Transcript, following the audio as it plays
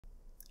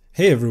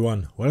Hey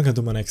everyone, welcome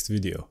to my next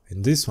video.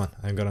 In this one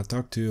I'm gonna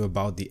talk to you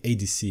about the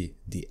ADC,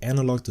 the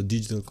analog to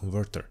digital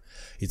converter.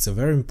 It's a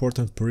very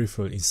important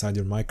peripheral inside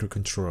your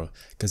microcontroller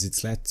because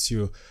it lets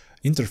you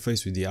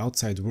interface with the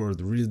outside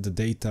world, read the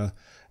data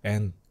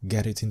and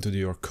get it into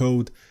your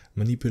code,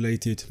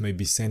 manipulate it,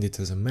 maybe send it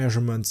as a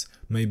measurements,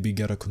 maybe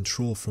get a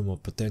control from a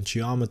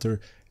potentiometer.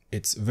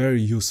 It's very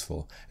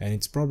useful, and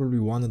it's probably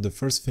one of the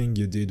first things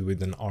you did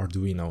with an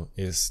Arduino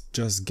is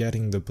just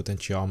getting the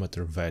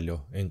potentiometer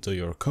value into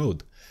your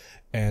code.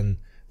 And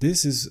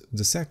this is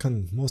the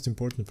second most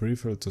important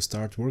peripheral to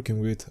start working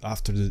with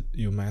after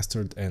you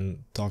mastered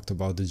and talked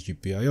about the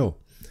GPIO.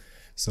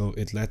 So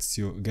it lets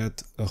you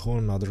get a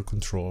whole nother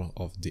control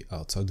of the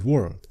outside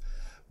world.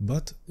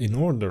 But in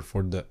order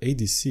for the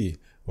ADC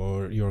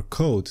or your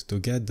code to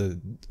get the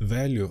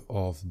value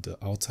of the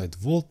outside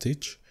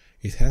voltage,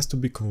 it has to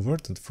be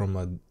converted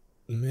from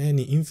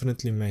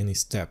infinitely many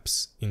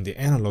steps in the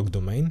analog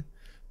domain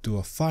to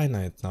a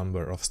finite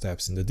number of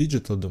steps in the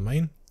digital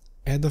domain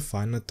at a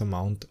finite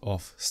amount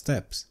of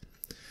steps.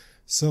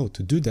 So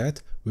to do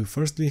that, we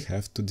firstly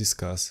have to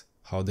discuss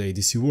how the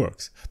ADC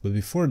works. But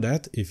before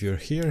that, if you're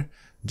here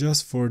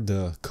just for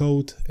the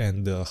code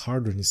and the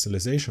hardware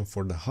initialization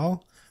for the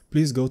HAL,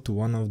 please go to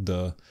one of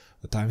the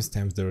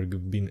timestamps that are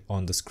being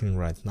on the screen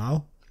right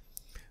now.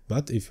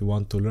 But if you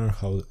want to learn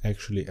how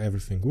actually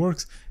everything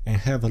works and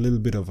have a little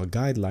bit of a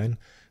guideline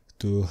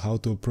to how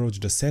to approach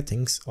the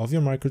settings of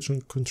your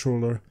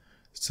microcontroller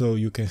so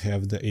you can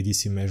have the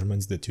ADC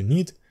measurements that you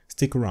need,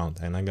 stick around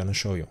and I'm gonna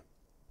show you.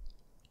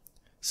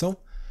 So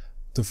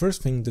the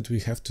first thing that we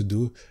have to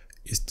do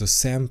is to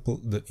sample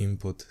the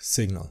input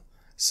signal.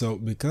 So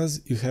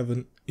because you have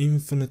an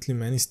infinitely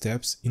many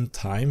steps in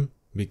time,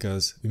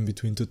 because in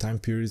between two time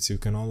periods you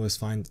can always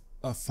find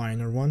a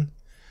finer one,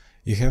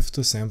 you have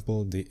to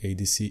sample the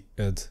ADC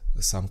at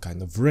some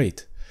kind of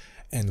rate.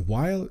 And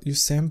while you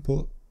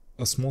sample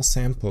a small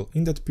sample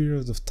in that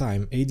period of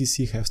time,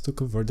 ADC has to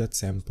convert that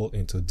sample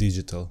into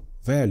digital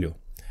value.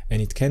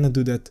 And it cannot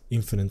do that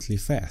infinitely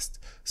fast.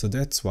 So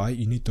that's why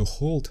you need to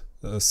hold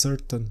a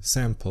certain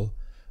sample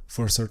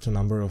for a certain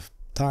number of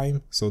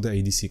time so the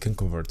ADC can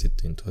convert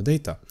it into a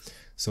data.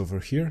 So over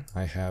here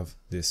I have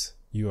this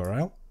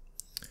URL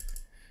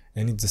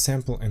and it's a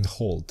sample and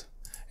hold.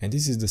 And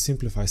this is the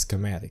simplified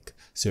schematic.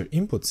 So your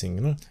input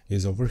signal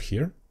is over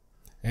here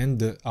and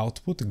the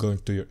output going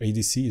to your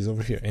ADC is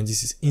over here, and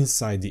this is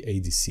inside the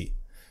ADC.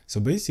 So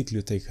basically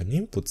you take an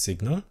input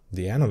signal,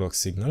 the analog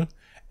signal,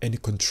 and you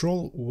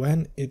control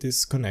when it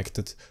is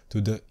connected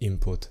to the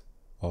input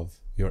of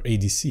your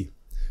ADC.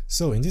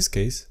 So in this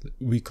case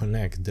we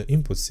connect the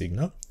input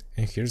signal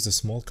and here's a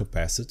small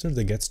capacitor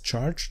that gets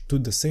charged to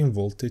the same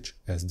voltage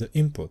as the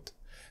input.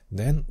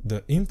 Then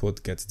the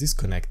input gets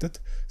disconnected,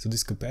 so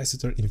this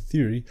capacitor in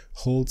theory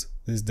holds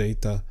this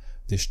data,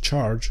 this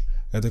charge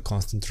at a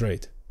constant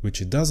rate, which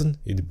it doesn't,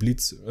 it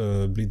bleeds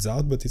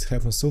out, but it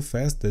happens so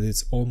fast that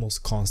it's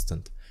almost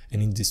constant.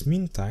 And in this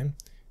meantime,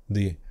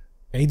 the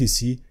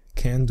ADC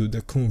can do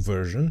the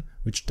conversion,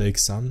 which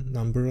takes some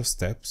number of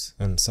steps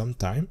and some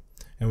time,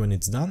 and when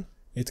it's done,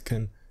 it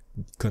can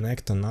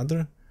connect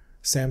another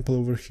sample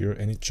over here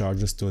and it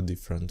charges to a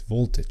different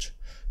voltage.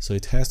 So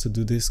it has to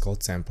do this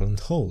called sample and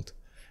hold.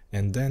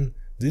 And then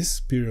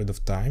this period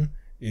of time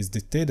is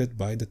dictated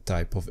by the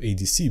type of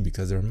ADC,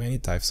 because there are many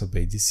types of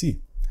ADC.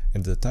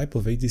 And the type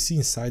of ADC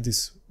inside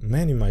these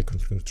many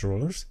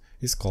microcontrollers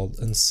is called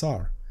an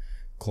SAR,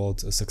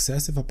 called a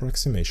successive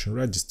approximation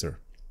register.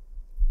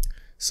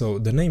 So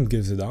the name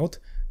gives it out.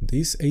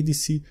 This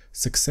ADC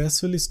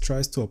successfully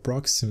tries to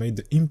approximate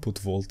the input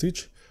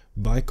voltage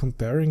by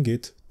comparing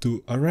it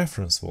to a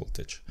reference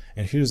voltage.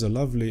 And here's a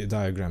lovely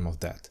diagram of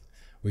that.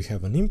 We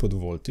have an input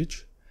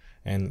voltage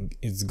and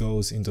it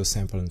goes into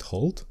sample and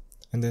hold,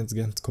 and then it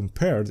gets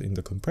compared in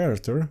the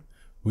comparator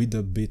with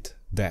a bit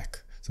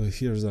DAC. So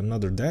here's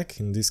another DAC,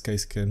 in this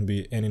case can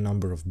be any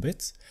number of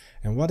bits,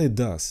 and what it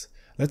does,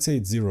 let's say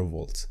it's 0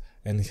 volts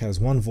and it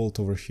has 1 volt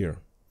over here,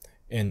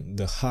 and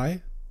the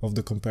high of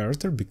the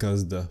comparator,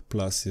 because the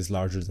plus is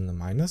larger than the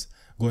minus,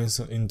 goes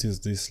into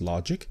this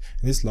logic,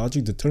 and this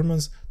logic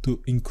determines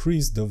to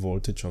increase the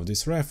voltage of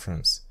this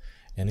reference,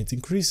 and it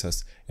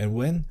increases, and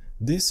when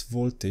this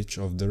voltage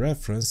of the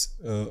reference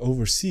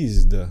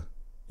oversees the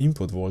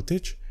input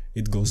voltage,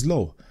 it goes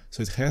low.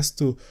 So it has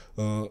to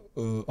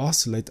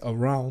oscillate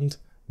around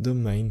the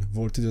main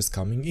voltages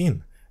coming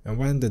in. And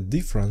when the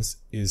difference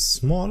is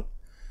small,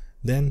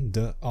 then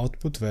the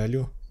output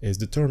value is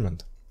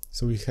determined.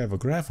 So we have a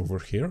graph over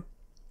here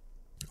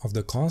of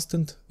the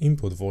constant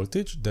input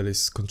voltage that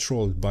is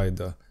controlled by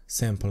the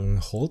sample and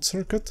hold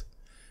circuit.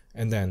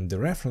 And then the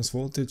reference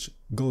voltage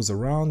goes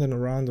around and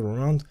around and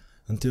around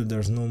until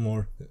there's no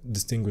more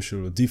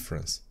distinguishable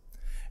difference.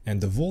 And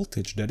the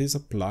voltage that is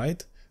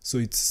applied, so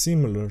it's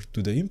similar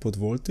to the input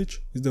voltage,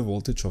 is the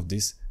voltage of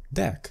this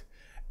DAC.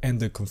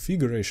 And the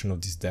configuration of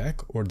this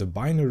DAC, or the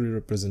binary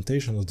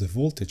representation of the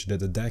voltage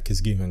that the DAC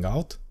is giving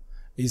out,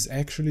 is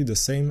actually the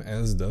same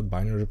as the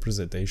binary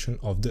representation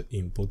of the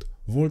input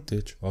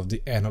voltage of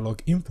the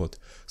analog input.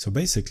 So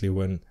basically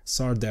when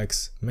SAR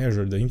DACs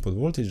measure the input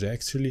voltage, they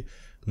actually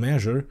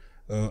measure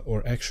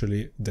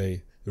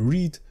they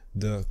read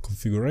the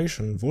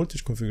configuration,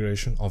 voltage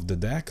configuration of the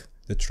DAC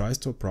that tries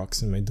to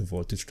approximate the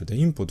voltage to the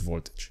input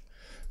voltage.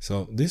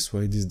 So this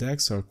way these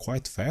DACs are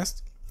quite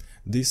fast.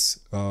 This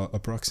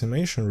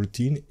approximation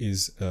routine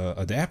is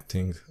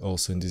adapting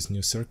also in this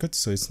new circuit,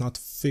 so it's not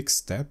fixed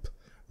step,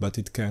 but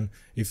it can,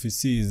 if you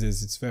see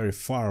this, it's very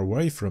far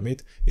away from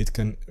it, it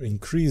can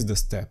increase the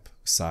step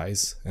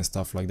size and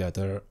stuff like that.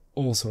 There are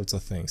all sorts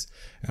of things,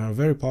 and are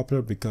very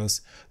popular because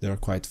they are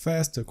quite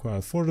fast, they're quite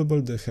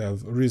affordable, they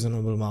have a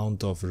reasonable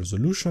amount of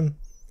resolution,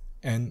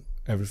 and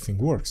everything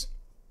works.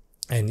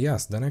 And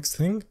yes, the next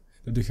thing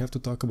that we have to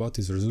talk about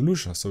is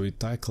resolution. So we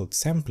tackled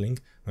sampling,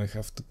 we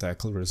have to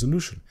tackle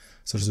resolution.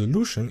 So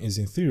resolution is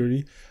in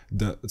theory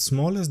the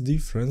smallest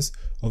difference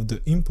of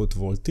the input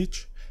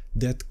voltage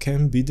that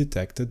can be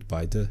detected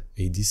by the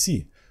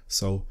ADC.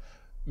 So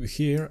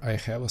here I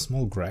have a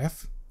small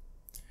graph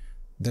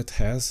that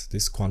has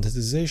this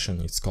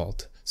quantization, it's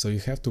called. So you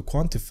have to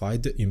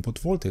quantify the input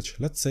voltage.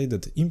 Let's say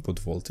that the input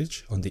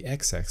voltage on the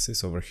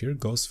x-axis over here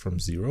goes from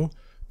 0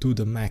 to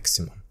the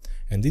maximum.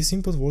 And this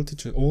input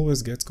voltage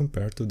always gets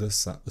compared to the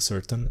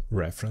certain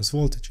reference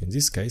voltage. In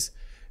this case,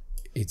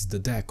 it's the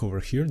DAC over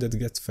here that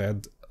gets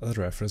fed a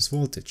reference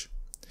voltage.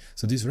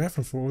 So this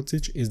reference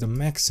voltage is the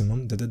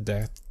maximum that the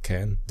DAC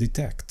can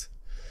detect.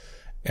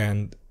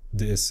 And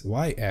this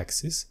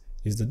y-axis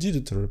is the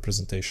digital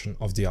representation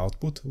of the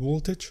output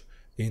voltage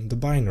in the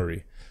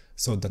binary.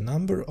 So the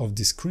number of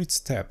discrete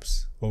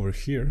steps over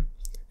here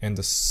and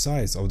the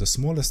size of the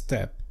smallest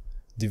step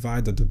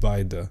divided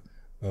by the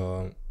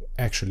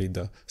actually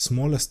the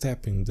smallest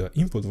step in the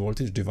input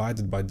voltage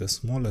divided by the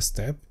smallest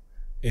step,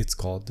 it's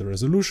called the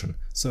resolution.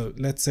 So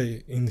let's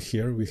say in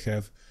here we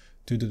have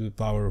 2 to the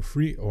power of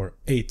 3 or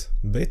 8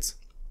 bits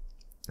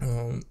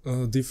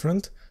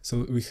different.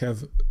 So we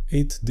have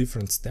 8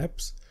 different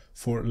steps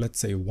for, let's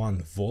say,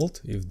 1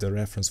 volt, if the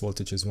reference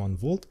voltage is 1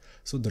 volt.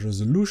 So the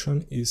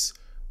resolution is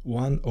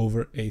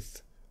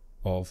 1/8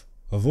 of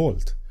a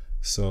volt.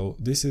 So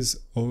this is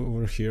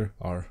over here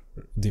our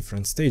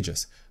different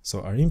stages.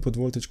 So our input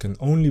voltage can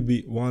only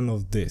be one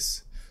of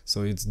this.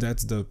 So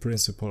that's the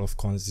principle of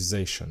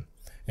quantization.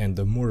 And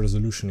the more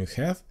resolution you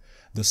have,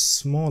 the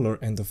smaller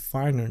and the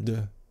finer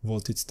the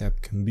voltage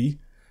step can be,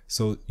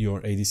 so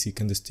your ADC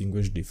can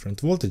distinguish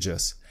different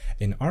voltages.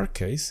 In our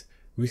case,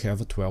 we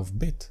have a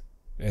 12-bit.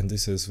 And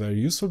this is very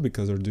useful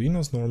because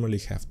Arduinos normally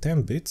have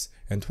 10 bits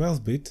and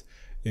 12-bit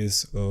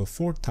is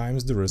 4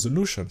 times the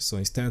resolution. So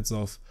instead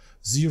of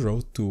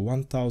 0 to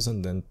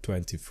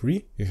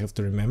 1023, you have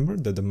to remember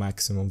that the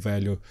maximum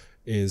value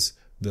is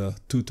the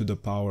 2 to the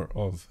power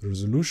of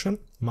resolution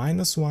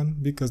minus 1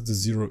 because the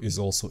 0 is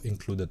also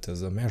included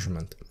as a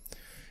measurement.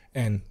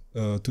 And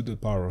 2 to the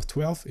power of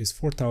 12 is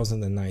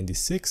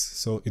 4096,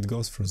 so it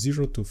goes from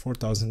 0 to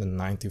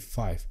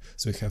 4095.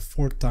 So we have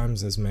 4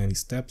 times as many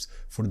steps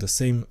for the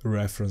same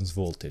reference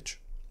voltage.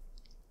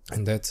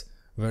 And that's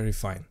very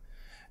fine.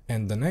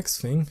 And the next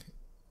thing,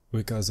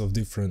 because of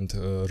different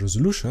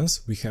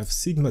resolutions, we have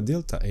sigma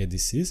delta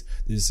ADCs.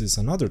 This is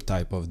another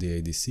type of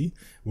the ADC,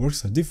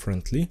 works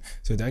differently.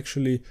 So it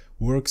actually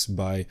works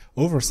by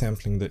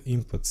oversampling the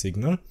input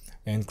signal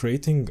and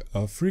creating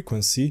a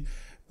frequency,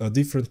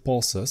 different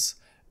pulses,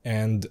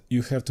 and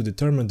you have to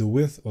determine the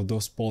width of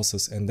those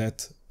pulses, and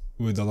that,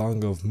 with the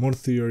along of Moore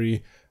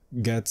theory,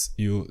 gets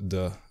you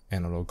the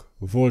analog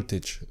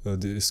voltage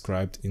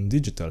described in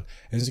digital.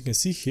 As you can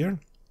see here,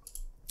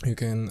 you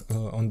can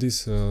on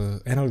this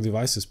analog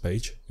devices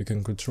page, you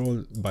can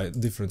control by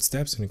different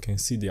steps and you can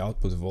see the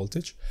output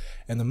voltage.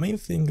 And the main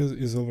thing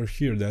is over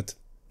here that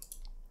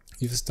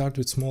if you start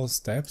with small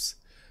steps,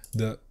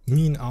 the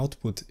mean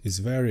output is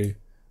very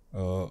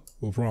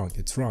wrong.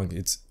 It's wrong.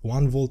 It's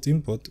 1 volt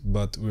input,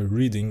 but we're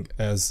reading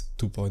as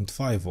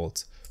 2.5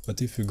 volts.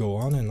 But if you go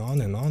on and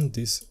on and on,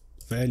 this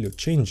value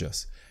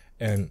changes.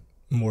 And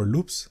more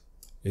loops,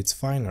 it's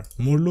finer.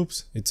 More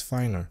loops, it's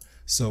finer.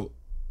 So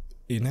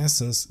in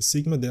essence,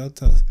 sigma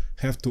delta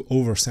have to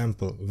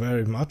oversample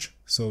very much,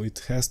 so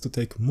it has to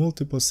take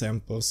multiple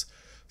samples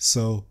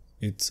so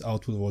its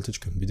output voltage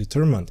can be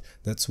determined.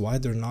 That's why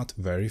they're not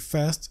very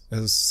fast,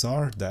 as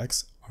SAR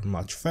DACs are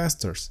much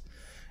faster.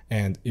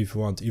 And if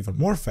you want even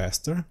more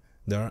faster,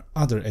 there are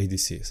other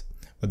ADCs.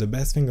 But the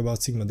best thing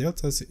about sigma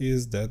deltas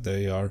is that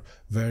they are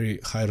very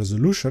high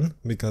resolution.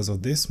 Because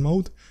of this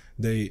mode,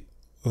 they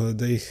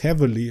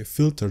heavily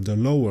filter the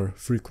lower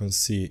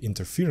frequency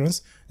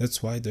interference.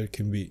 That's why there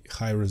can be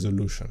high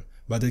resolution,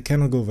 but they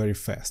cannot go very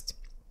fast.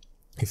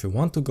 If you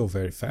want to go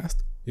very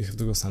fast, you have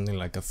to go something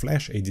like a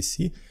flash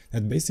ADC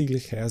that basically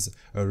has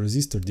a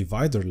resistor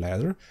divider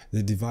ladder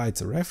that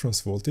divides a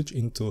reference voltage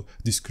into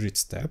discrete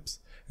steps,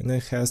 and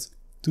then has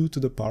 2 to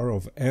the power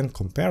of n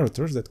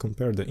comparators that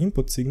compare the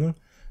input signal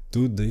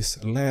to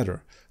this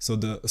ladder. So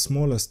the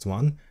smallest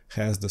one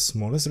has the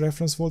smallest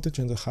reference voltage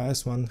and the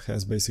highest one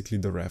has basically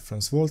the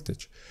reference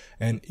voltage.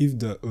 And if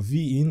the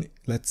V-in,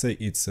 let's say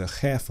it's a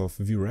half of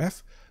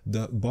Vref,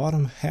 the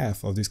bottom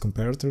half of these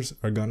comparators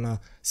are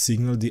gonna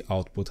signal the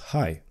output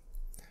high.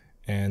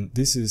 And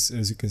this is,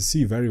 as you can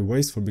see, very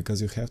wasteful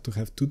because you have to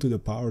have 2 to the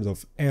power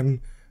of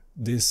n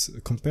these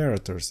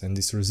comparators and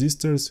these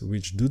resistors,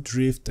 which do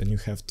drift, and you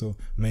have to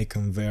make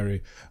them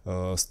very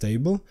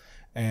stable.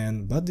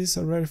 But these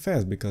are very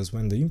fast because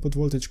when the input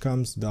voltage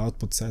comes, the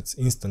output sets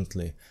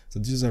instantly. So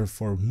these are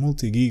for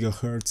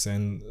multi-gigahertz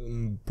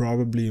and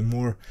probably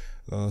more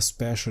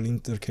special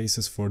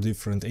intercases for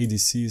different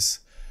ADCs,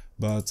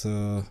 but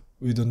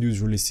we don't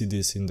usually see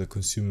this in the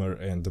consumer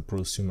and the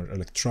prosumer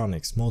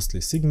electronics, mostly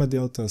sigma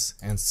deltas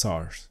and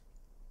SARs.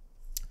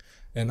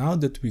 And now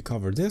that we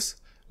cover this,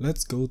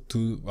 let's go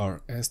to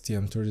our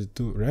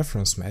STM32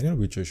 reference manual,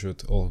 which you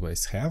should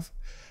always have.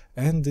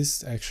 And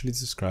this actually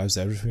describes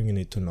everything you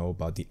need to know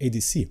about the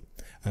ADC.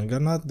 I'm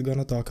not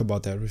gonna talk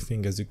about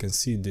everything. As you can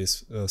see,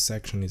 this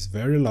section is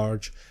very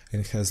large and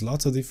it has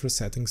lots of different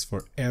settings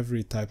for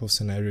every type of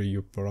scenario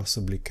you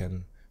possibly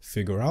can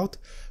figure out.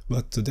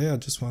 But today I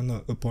just want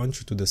to point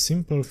you to the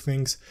simple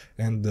things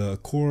and the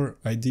core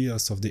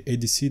ideas of the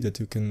ADC that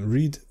you can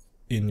read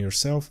in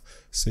yourself,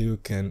 so you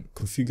can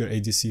configure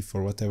ADC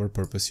for whatever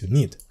purpose you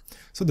need.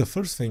 So the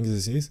first thing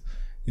is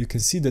you can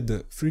see that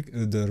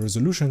the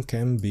resolution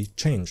can be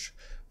changed.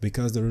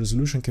 Because the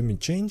resolution can be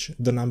changed,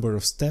 the number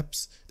of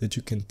steps that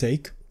you can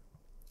take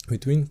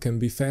between can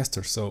be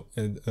faster. So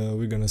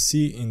we're gonna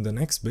see in the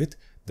next bit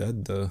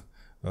that the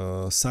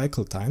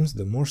cycle times,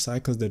 the more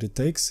cycles that it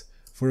takes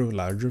for a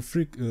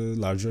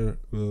larger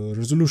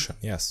resolution,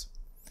 yes.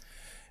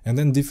 And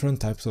then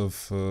different types of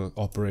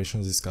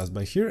operations discussed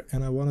by here,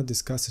 and I want to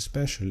discuss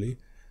especially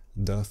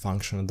the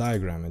functional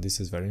diagram, and this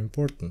is very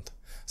important.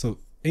 So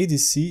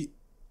ADC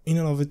in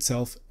and of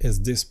itself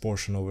is this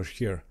portion over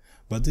here,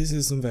 but this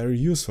isn't very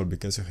useful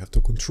because you have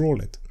to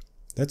control it.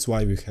 That's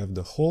why we have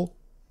the whole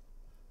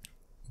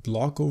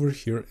block over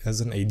here as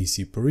an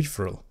ADC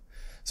peripheral.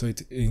 So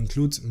it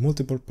includes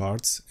multiple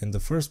parts, and the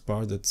first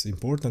part that's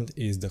important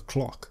is the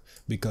clock,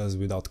 because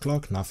without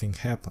clock nothing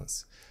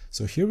happens.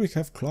 So here we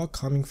have clock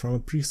coming from a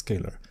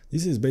prescaler.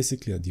 This is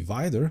basically a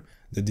divider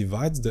that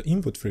divides the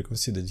input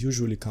frequency that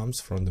usually comes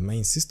from the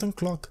main system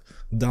clock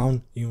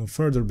down even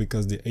further,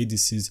 because the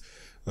ADCs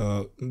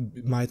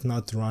might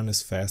not run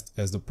as fast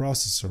as the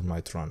processor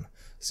might run.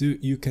 So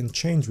you can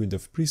change with the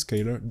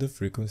prescaler the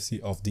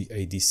frequency of the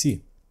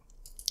ADC.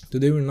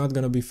 Today we're not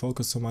going to be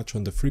focused so much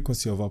on the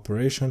frequency of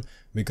operation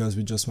because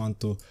we just want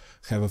to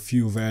have a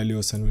few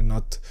values and we're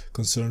not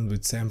concerned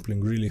with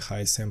sampling really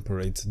high sample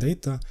rate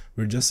data.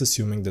 We're just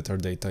assuming that our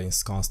data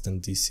is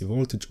constant DC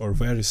voltage or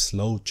very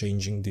slow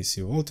changing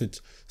DC voltage,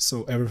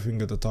 so everything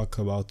that I talk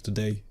about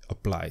today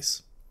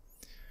applies.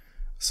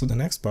 So the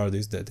next part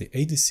is that the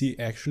ADC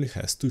actually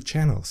has 2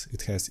 channels.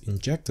 It has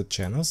injected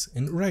channels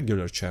and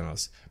regular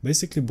channels.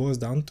 Basically boils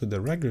down to the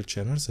regular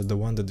channels are the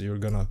one that you're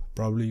gonna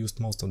probably use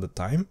most of the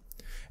time.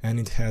 And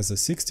it has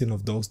 16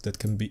 of those that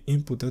can be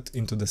inputted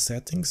into the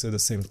settings at the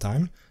same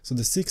time, so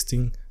the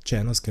 16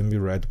 channels can be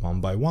read one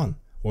by one,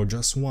 or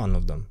just one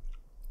of them.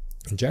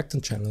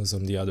 Injected channels,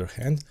 on the other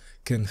hand,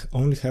 can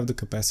only have the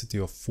capacity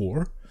of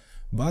 4,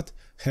 but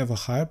have a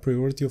higher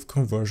priority of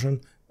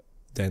conversion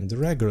than the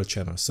regular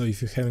channel. So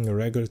if you're having a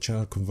regular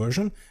channel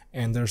conversion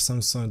and there's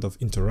some sort of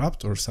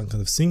interrupt or some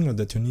kind of signal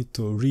that you need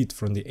to read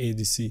from the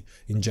ADC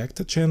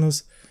injected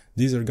channels,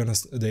 the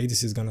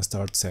ADC is gonna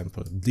start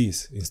sample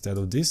this instead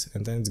of this,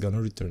 and then it's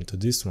gonna return to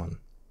this one.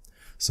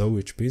 So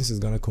which pins is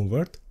gonna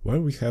convert? Well,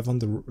 we have on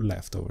the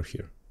left over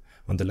here.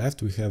 On the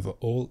left we have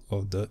all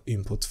of the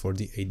inputs for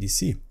the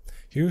ADC.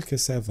 Here we can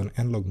have an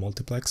analog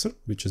multiplexer,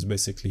 which is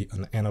basically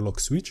an analog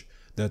switch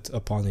that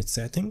upon its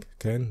setting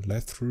can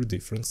let through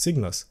different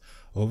signals.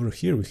 Over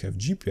here we have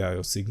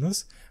GPIO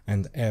signals,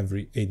 and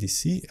every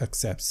ADC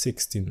accepts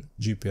 16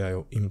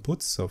 GPIO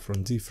inputs, so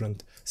from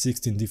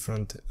 16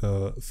 different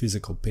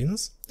physical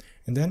pins,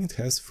 and then it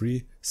has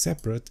 3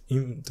 separate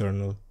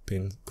internal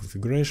pin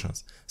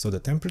configurations. So the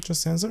temperature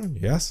sensor,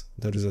 yes,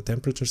 there is a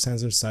temperature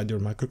sensor inside your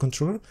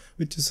microcontroller,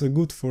 which is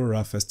good for a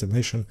rough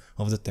estimation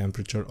of the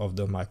temperature of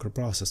the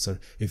microprocessor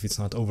if it's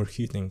not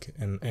overheating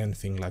and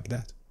anything like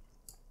that.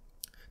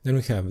 Then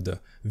we have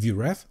the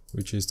Vref,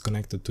 which is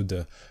connected to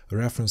the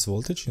reference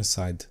voltage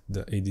inside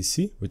the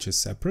ADC, which is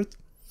separate,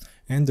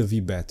 and the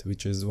VBAT,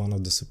 which is one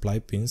of the supply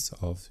pins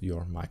of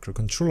your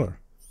microcontroller.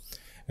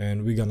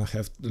 And we're gonna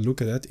have to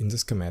look at that in the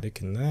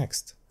schematic in the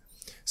next.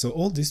 So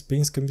all these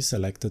pins can be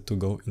selected to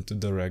go into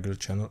the regular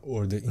channel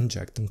or the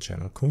injected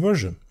channel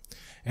conversion.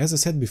 As I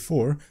said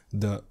before,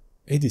 the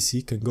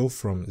ADC can go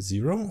from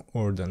 0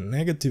 or the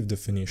negative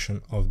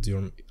definition of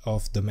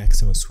the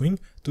maximum swing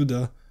to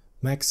the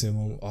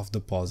maximum of the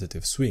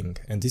positive swing,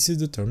 and this is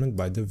determined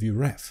by the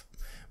Vref.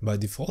 By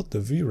default, the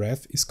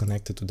Vref is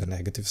connected to the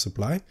negative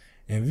supply,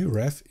 and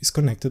VREF is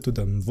connected to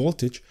the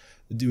voltage,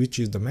 which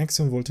is the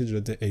maximum voltage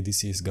that the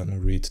ADC is gonna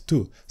read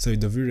to. So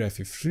if the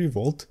VREF is 3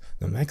 volt,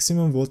 the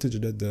maximum voltage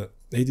that the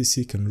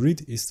ADC can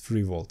read is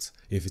 3 volts.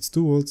 If it's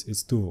 2 volts,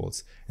 it's 2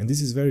 volts. And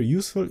this is very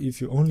useful if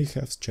you only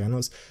have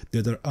channels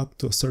that are up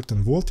to a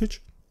certain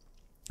voltage.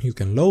 You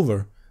can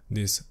lower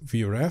this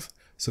VREF,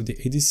 so the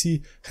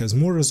ADC has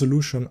more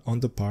resolution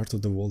on the part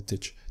of the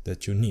voltage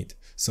that you need.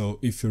 So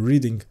if you're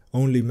reading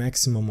only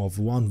maximum of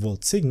 1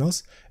 volt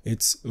signals,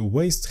 it's a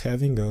waste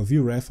having a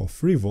VREF of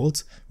 3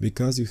 volts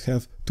because you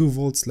have 2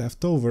 volts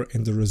left over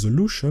and the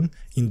resolution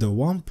in the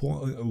 1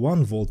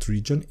 volt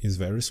region is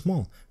very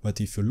small. But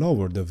if you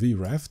lower the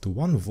VREF to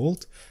 1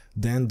 volt,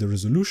 then the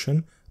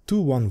resolution to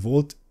 1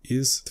 volt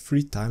is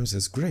 3 times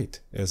as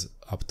great as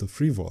up to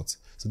 3 volts.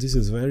 So this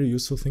is a very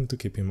useful thing to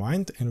keep in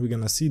mind, and we're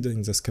gonna see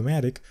in the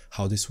schematic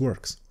how this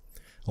works.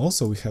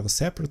 Also, we have a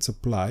separate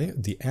supply,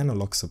 the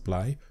analog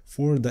supply,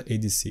 for the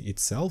ADC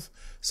itself,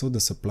 so the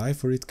supply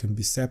for it can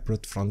be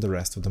separate from the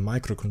rest of the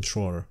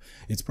microcontroller.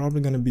 It's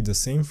probably going to be the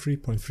same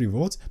 3.3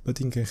 volts, but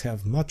it can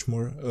have much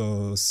more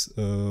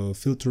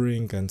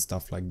filtering and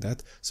stuff like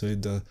that, so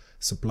the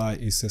supply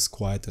is as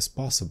quiet as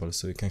possible,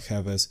 so you can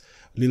have as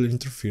little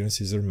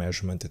interferences or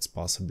measurement as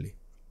possibly.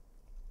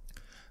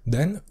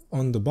 Then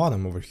on the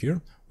bottom over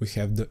here we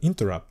have the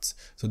interrupts.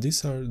 So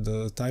these are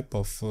the type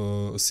of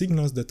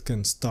signals that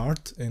can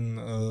start in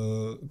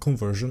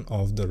conversion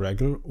of the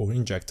regular or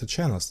injected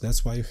channels.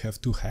 That's why you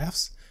have 2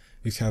 halves.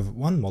 You have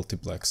one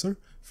multiplexer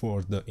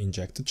for the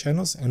injected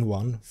channels and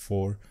one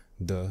for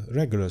the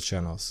regular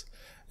channels.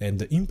 And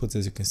the inputs,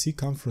 as you can see,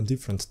 come from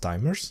different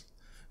timers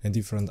and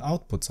different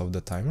outputs of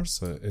the timers.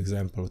 So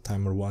example,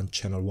 timer 1,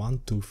 channel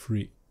 1, 2,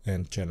 3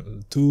 and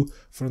channel 2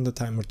 from the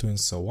timer 2 and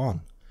so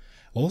on.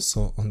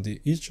 Also, on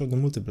each of the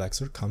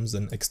multiplexer comes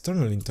an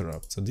external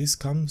interrupt. So this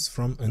comes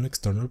from an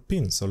external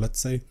pin. So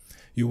let's say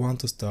you want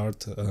to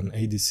start an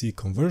ADC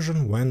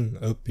conversion when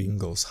a pin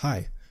goes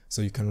high.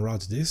 So you can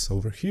route this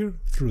over here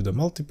through the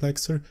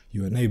multiplexer,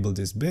 you enable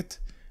this bit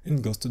and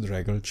it goes to the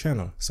regular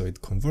channel. So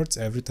it converts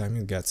every time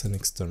it gets an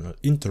external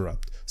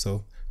interrupt.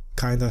 So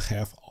kinda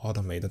have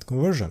automated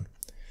conversion.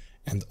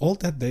 And all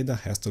that data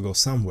has to go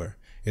somewhere.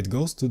 It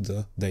goes to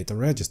the data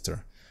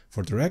register.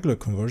 For the regular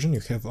conversion,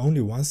 you have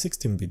only one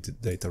 16-bit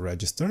data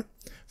register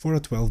for a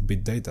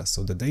 12-bit data,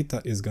 so the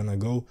data is gonna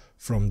go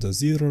from the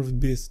 0th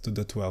bit to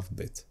the 12th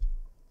bit.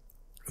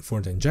 For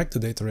the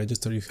injected data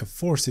register, you have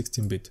 4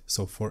 16-bit,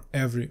 so for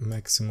every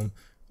maximum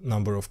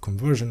number of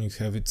conversion, you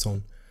have its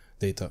own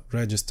data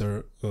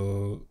register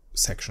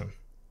section.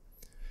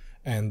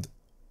 And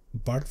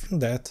apart from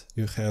that,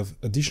 you have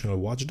additional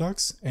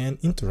watchdogs and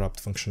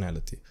interrupt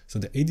functionality. So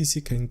the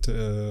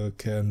ADC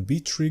can be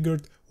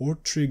triggered or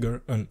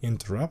trigger an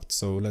interrupt.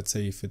 So let's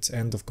say if it's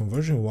end of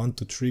conversion, you want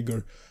to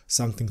trigger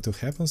something to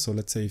happen. So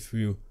let's say if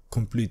you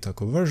complete a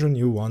conversion,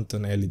 you want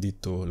an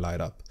LED to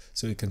light up.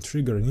 So you can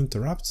trigger an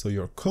interrupt, so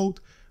your code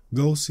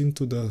goes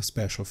into the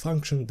special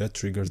function that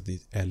triggers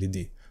the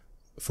LED,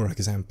 for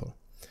example.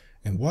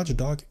 And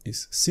watchdog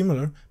is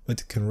similar,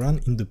 but it can run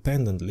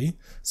independently.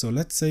 So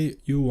let's say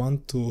you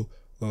want to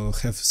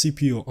have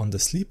CPU on the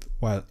sleep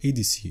while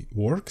ADC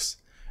works,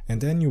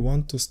 and then you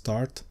want to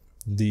start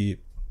the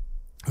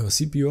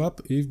CPU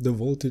up if the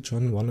voltage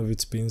on one of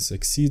its pins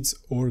exceeds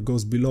or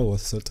goes below a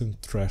certain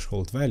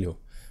threshold value,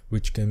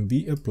 which can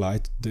be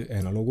applied to the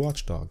analog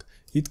watchdog.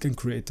 It can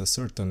create a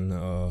certain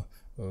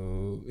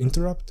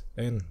interrupt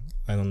and,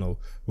 I don't know,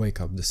 wake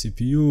up the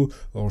CPU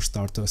or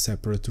start a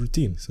separate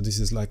routine. So this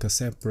is like a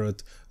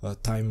separate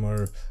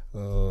timer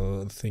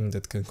thing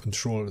that can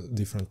control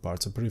different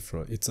parts of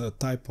peripheral. It's a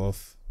type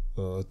of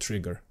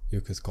trigger,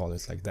 you could call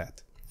it like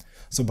that.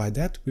 So by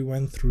that we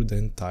went through the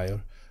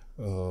entire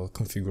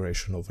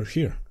configuration over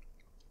here.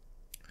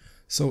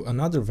 So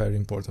another very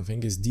important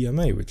thing is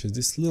DMA, which is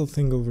this little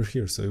thing over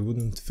here. So you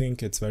wouldn't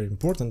think it's very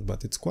important,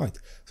 but it's quite.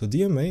 So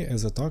DMA,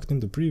 as I talked in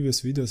the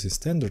previous videos, is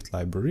standard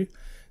library.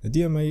 The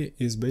DMA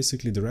is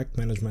basically direct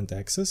management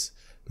access,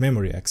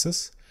 memory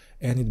access,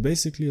 and it's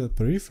basically a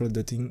peripheral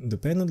that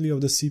independently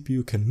of the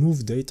CPU can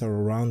move data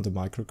around the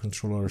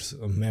microcontroller's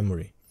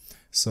memory.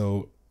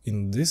 So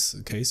in this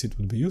case, it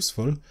would be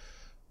useful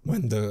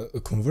when the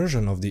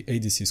conversion of the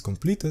ADC is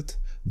completed,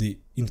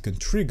 it can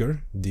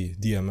trigger the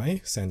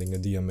DMA, sending a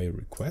DMA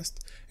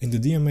request, and the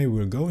DMA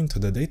will go into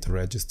the data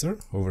register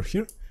over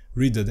here,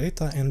 read the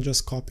data and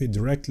just copy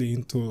directly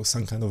into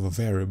some kind of a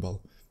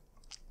variable,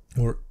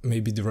 or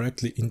maybe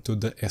directly into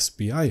the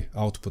SPI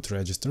output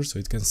register, so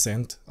it can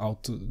send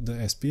out to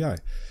the SPI.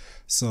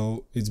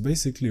 So it's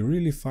basically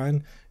really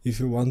fine if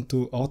you want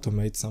to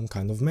automate some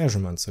kind of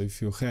measurement. So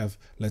if you have,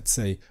 let's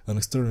say, an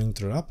external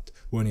interrupt,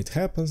 when it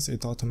happens,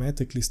 it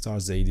automatically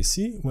starts the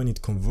ADC. When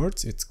it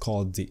converts, it's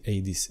called the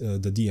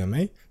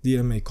DMA.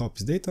 DMA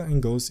copies data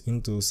and goes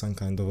into some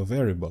kind of a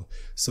variable.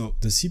 So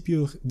the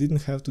CPU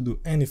didn't have to do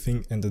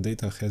anything and the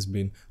data has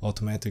been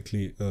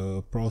automatically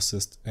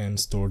processed and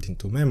stored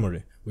into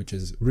memory, which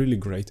is really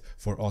great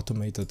for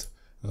automated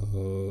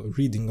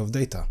reading of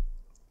data.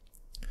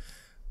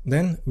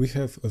 Then we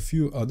have a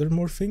few other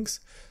more things.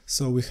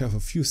 So we have a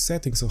few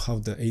settings of how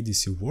the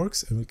ADC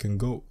works, and we can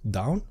go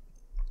down.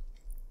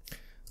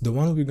 The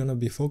one we're gonna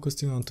be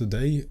focusing on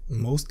today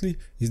mostly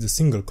is the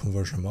single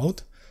conversion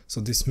mode.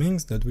 So this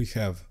means that we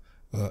have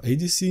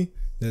ADC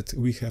that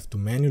we have to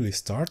manually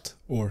start,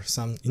 or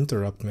some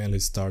interrupt manually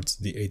starts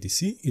the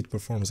ADC. It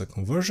performs a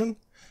conversion,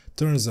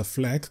 turns a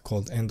flag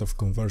called end of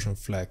conversion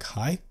flag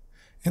high,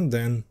 and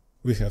then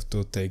we have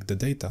to take the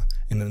data.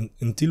 And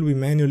until we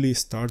manually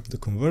start the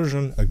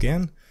conversion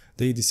again,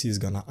 the ADC is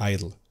gonna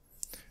idle.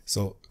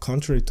 So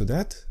contrary to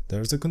that,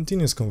 there's a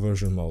continuous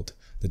conversion mode.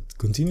 The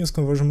continuous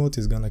conversion mode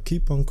is gonna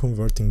keep on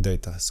converting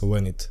data. So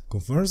when it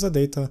converts the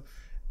data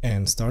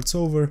and starts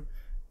over,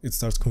 it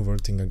starts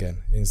converting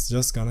again. It's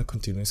just gonna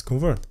continuously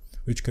convert,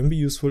 which can be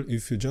useful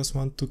if you just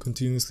want to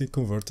continuously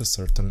convert a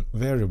certain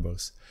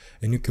variables.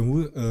 And you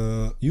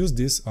can use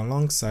this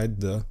alongside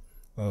the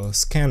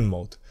scan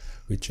mode,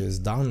 which is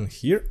down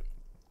here.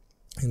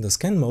 And the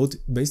scan mode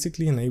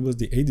basically enables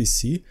the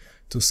ADC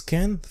to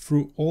scan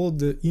through all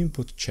the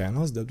input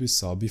channels that we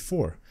saw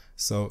before.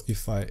 So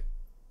if I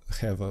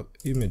have an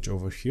image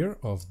over here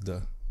of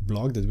the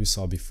block that we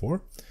saw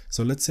before,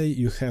 so let's say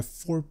you have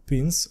 4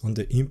 pins on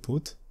the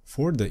input.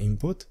 For the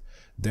input,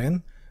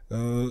 then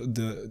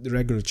the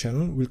regular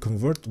channel will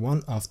convert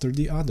one after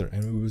the other,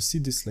 and we will see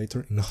this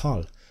later in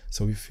HAL.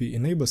 So if we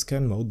enable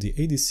scan mode, the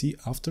ADC,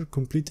 after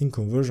completing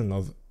conversion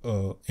of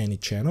any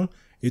channel,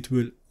 it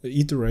will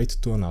iterate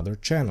to another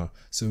channel,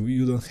 so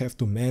you don't have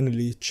to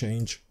manually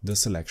change the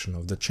selection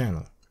of the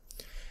channel.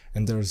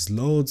 And there's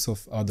loads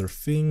of other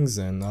things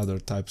and other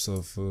types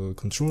of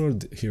controller.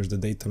 Here's the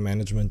data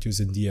management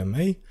using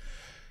DMA.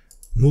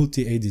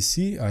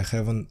 Multi-ADC, I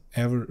haven't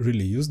ever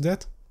really used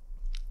that.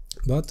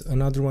 But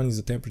another one is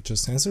the temperature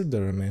sensor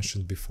that I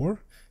mentioned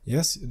before.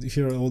 Yes,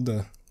 here are all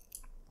the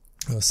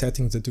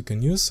settings that you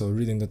can use. So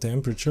reading the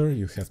temperature,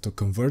 you have to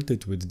convert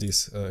it with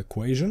this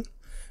equation.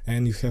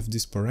 And you have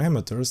these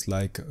parameters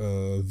like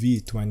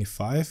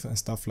V25 and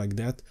stuff like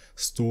that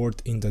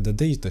stored into the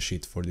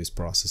datasheet for this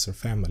processor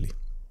family.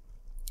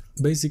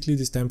 Basically,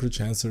 this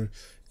temperature sensor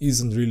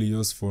isn't really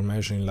used for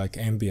measuring like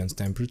ambient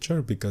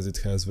temperature because it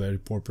has very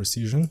poor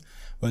precision,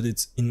 but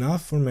it's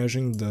enough for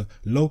measuring the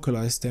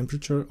localized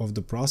temperature of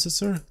the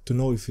processor to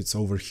know if it's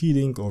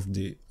overheating or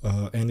if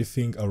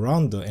anything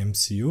around the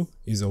MCU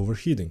is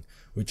overheating,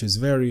 which is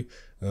very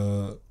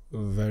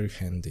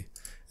handy.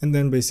 And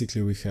then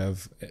basically we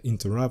have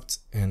interrupts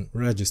and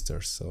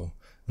registers. So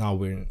now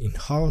we're in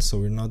HAL, so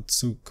we're not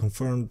so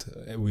confirmed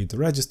with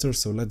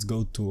registers. So let's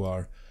go to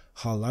our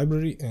HAL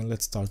library and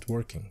let's start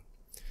working.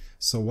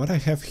 So what I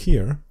have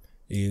here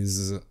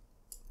is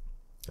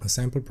a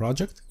sample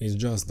project. It's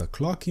just the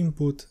clock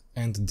input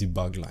and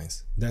debug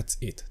lines. That's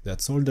it.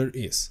 That's all there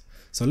is.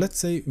 So let's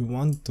say we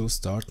want to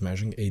start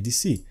measuring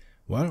ADC.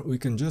 Well, we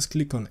can just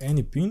click on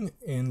any pin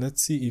and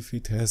let's see if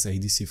it has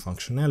ADC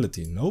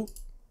functionality. No.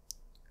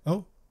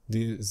 Oh,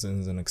 this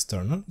is an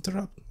external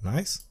interrupt.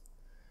 Nice.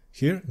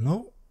 Here,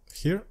 no.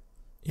 Here,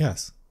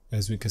 yes.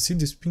 As we can see,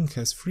 this pin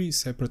has 3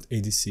 separate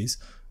ADCs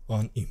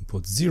on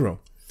input 0.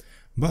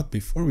 But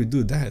before we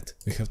do that,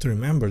 we have to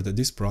remember that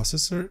this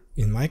processor,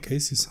 in my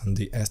case, is on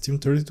the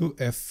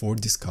STM32F4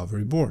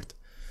 discovery board.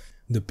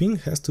 The pin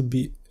has to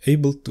be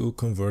able to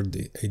convert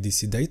the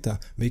ADC data,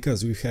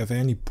 because if we have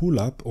any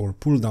pull-up or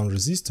pull-down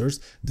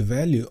resistors, the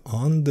value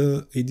on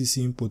the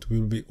ADC input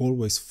will be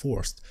always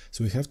forced.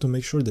 So we have to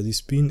make sure that this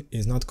pin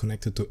is not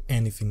connected to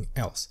anything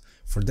else.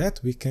 For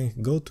that, we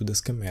can go to the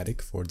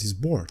schematic for this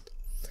board.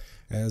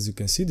 As you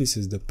can see, this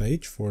is the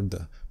page for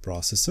the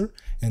processor,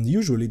 and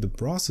usually the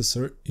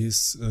processor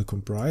is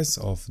comprised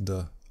of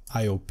the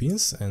I/O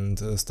pins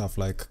and stuff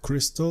like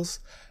crystals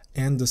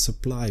and the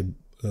supply,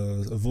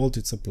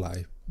 voltage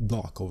supply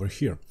block over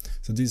here.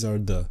 So these are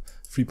the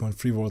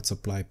 3.3 volt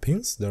supply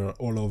pins that are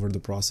all over the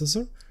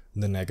processor,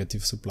 the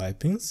negative supply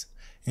pins,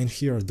 and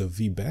here are the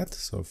VBAT,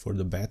 so for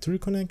the battery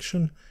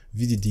connection,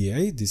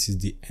 VDDA, this is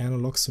the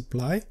analog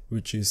supply,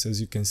 which is,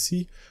 as you can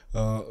see,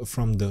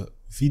 from the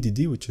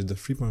VDD, which is the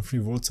 3.3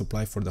 volt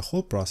supply for the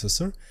whole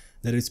processor,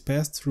 that is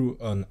passed through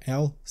an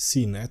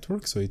LC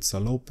network, so it's a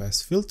low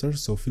pass filter,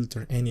 so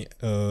filter any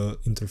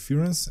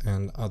interference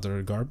and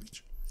other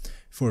garbage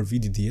for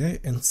VDDA,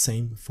 and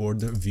same for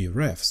the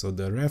VREF. So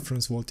the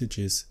reference voltage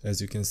is,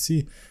 as you can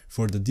see,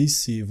 for the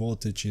DC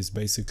voltage is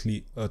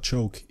basically a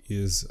choke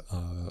is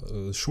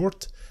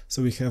short,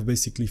 so we have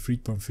basically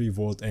 3.3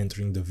 volt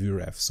entering the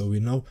VREF. So we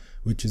know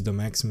which is the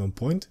maximum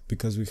point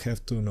because we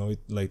have to know it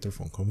later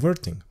from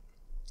converting.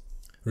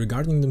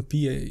 Regarding the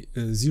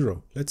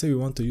PA0, let's say we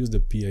want to use the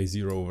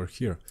PA0 over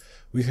here.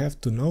 We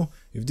have to know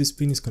if this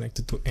pin is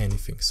connected to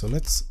anything. So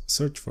let's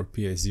search for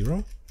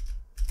PA0.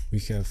 We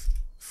have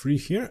 3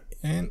 here,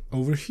 and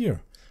over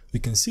here we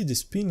can see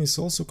this pin is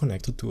also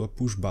connected to a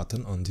push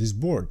button on this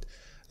board.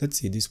 Let's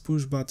see, this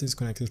push button is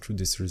connected through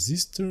this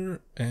resistor,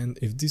 and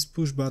if this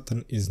push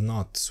button is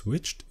not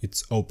switched,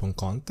 it's open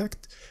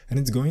contact, and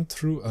it's going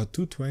through a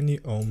 220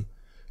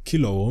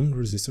 kilo ohm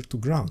resistor to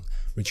ground,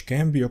 which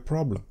can be a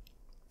problem.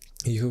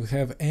 if you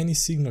have any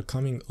signal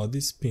coming on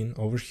this pin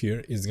over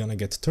here, it's gonna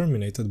get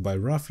terminated by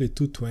roughly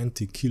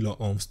 220 kilo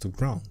ohms to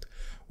ground,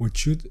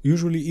 which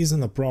usually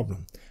isn't a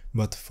problem.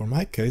 But for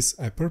my case,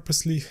 I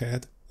purposely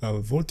had a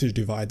voltage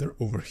divider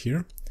over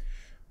here.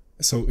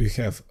 So we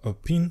have a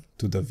pin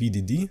to the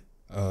VDD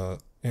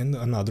and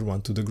another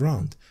one to the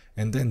ground.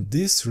 And then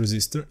this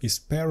resistor is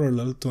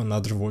parallel to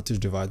another voltage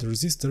divider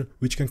resistor,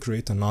 which can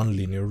create a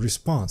non-linear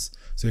response.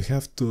 So you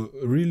have to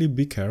really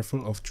be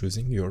careful of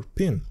choosing your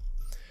pin.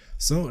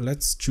 So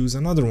let's choose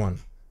another one,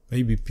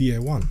 maybe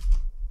PA1.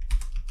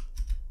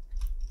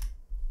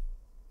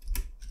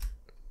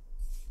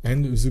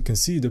 And as you can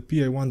see, the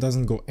PA1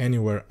 doesn't go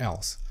anywhere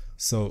else.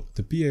 So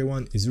the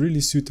PA1 is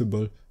really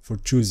suitable for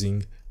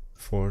choosing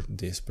for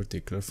this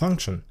particular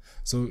function.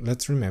 So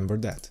let's remember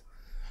that.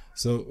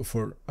 So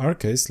for our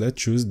case,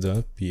 let's choose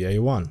the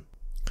PA1.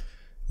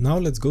 Now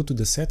let's go to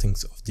the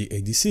settings of the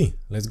ADC.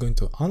 Let's go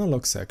into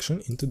analog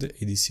section into the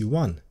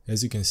ADC1.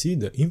 As you can see,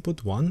 the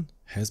input 1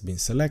 has been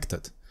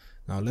selected.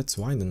 Now let's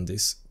widen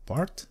this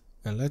part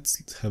and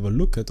let's have a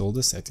look at all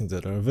the settings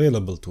that are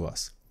available to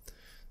us.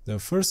 The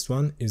first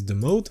one is the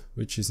mode,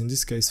 which is in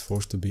this case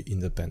forced to be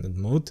independent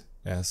mode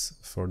as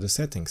for the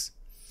settings.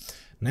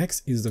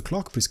 Next is the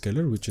clock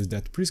prescaler, which is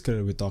that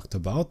prescaler we talked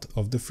about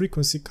of the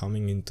frequency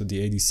coming into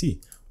the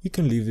ADC. We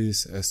can leave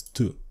this as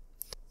 2.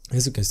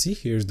 As you can see,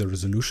 here's the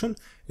resolution.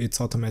 It's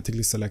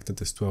automatically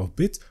selected as 12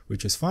 bits,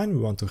 which is fine.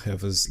 We want to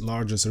have as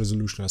large as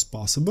resolution as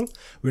possible.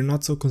 We're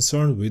not so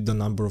concerned with the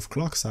number of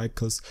clock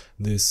cycles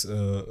this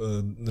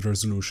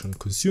resolution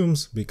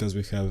consumes, because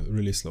we have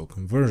really slow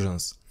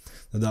conversions.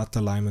 The data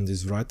alignment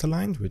is right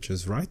aligned, which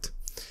is right.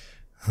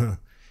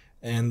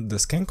 And the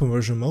scan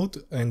conversion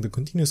mode and the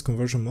continuous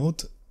conversion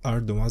mode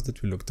are the ones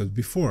that we looked at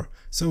before.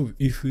 So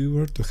if we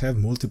were to have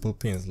multiple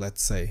pins,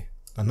 let's say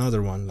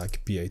another one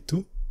like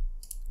PA2,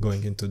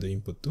 going into the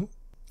input 2,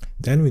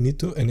 then we need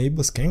to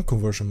enable scan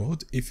conversion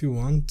mode if you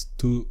want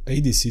to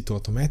ADC to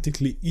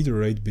automatically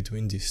iterate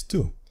between these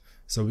two.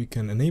 So we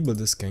can enable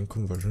the scan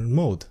conversion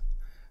mode.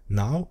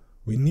 Now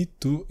we need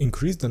to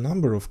increase the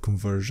number of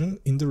conversion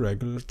in the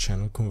regular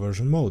channel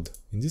conversion mode,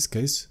 in this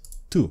case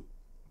 2.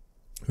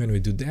 When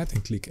we do that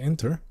and click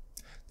enter,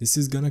 this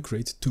is gonna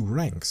create 2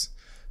 ranks.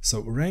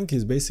 So rank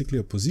is basically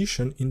a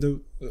position in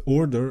the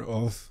order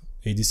of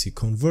ADC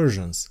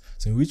conversions,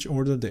 so in which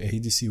order the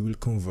ADC will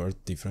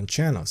convert different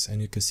channels,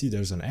 and you can see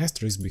there's an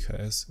asterisk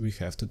because we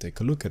have to take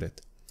a look at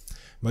it.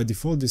 By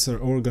default, these are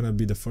all gonna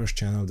be the first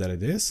channel that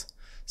it is,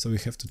 so we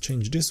have to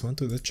change this one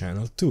to the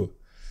channel 2.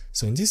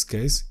 So in this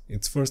case,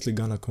 it's firstly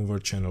gonna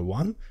convert channel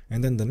 1,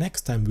 and then the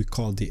next time we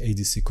call the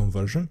ADC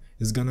conversion,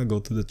 it's gonna go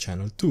to the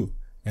channel 2.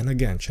 And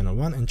again, channel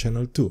 1 and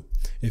channel 2.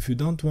 If you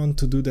don't want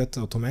to do that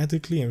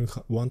automatically and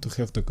want to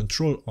have the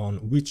control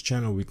on which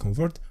channel we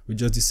convert, we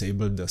just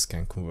disable the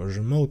scan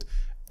conversion mode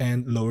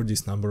and lower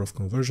this number of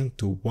conversion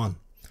to 1.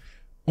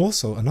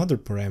 Also, another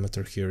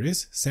parameter here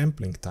is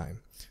sampling time.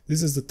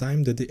 This is the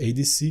time that the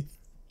ADC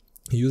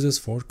uses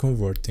for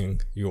converting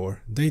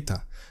your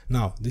data.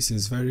 Now, this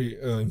is very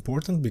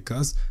important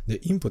because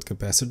the input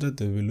capacitor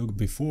that we looked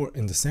before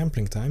in the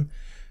sampling time,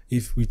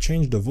 if we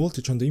change the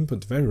voltage on the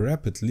input very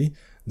rapidly,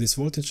 this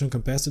voltage on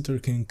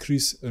capacitor can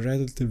increase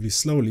relatively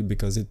slowly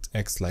because it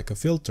acts like a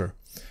filter.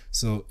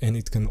 So, and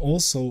it can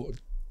also,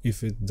 if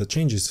the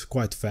change is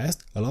quite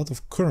fast, a lot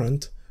of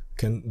current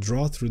can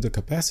draw through the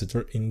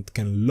capacitor and it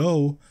can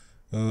load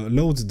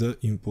the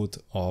input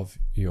of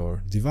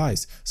your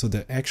device. So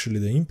that actually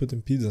the input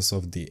impedance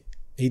of the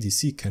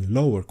ADC can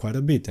lower quite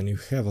a bit, and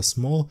if you have a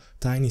small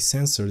tiny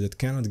sensor that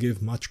cannot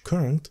give much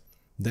current,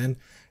 then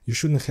you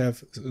shouldn't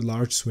have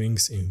large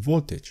swings in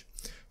voltage.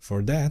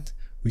 For that,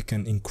 we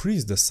can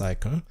increase the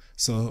cycle,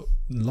 so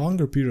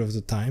longer period of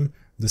the time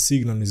the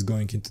signal is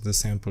going into the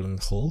sample and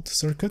hold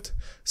circuit,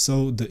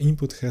 so the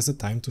input has a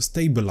time to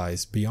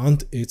stabilize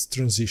beyond its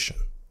transition.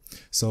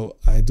 So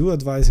I do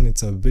advise, and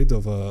it's a bit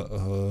of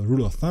a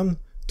rule of thumb,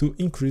 to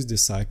increase the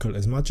cycle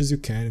as much as you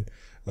can,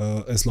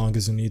 as long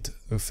as you need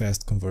a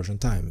fast conversion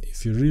time.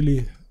 If you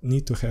really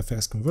need to have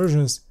fast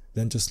conversions,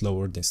 then just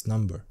lower this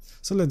number.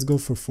 So let's go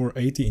for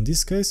 480 in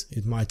this case.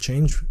 It might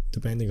change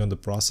depending on the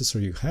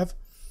processor you have,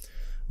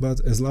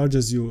 but as large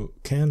as you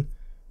can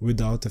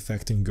without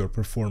affecting your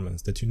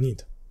performance that you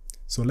need.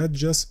 So let's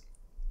just,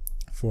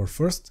 for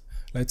first,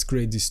 let's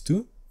create these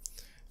two.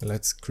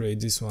 Let's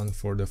create this one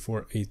for the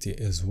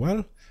 480 as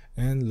well,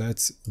 and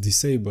let's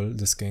disable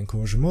the scan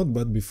conversion mode,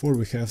 but before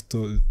we have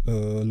to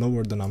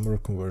lower the number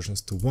of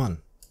conversions to 1.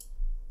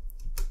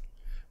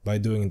 By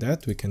doing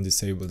that, we can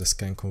disable the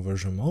scan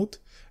conversion mode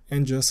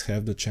and just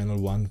have the channel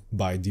 1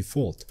 by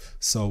default.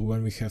 So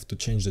when we have to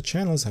change the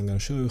channels, I'm going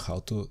to show you how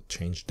to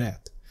change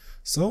that.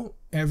 So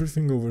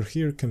everything over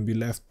here can be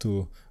left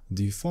to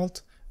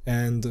default,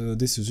 and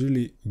this is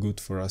really good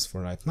for us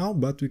for right now,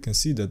 but we can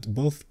see that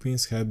both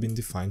pins have been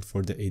defined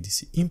for the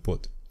ADC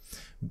input.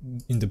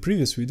 In the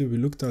previous video we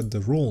looked at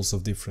the roles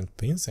of different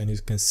pins, and you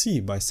can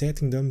see by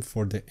setting them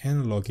for the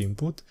analog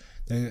input,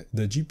 the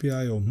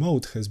GPIO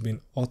mode has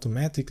been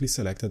automatically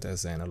selected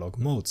as analog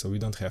mode, so we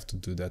don't have to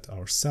do that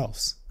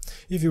ourselves.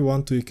 If you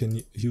want to, you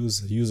can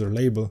use user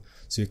label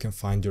so you can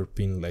find your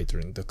pin later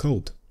in the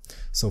code.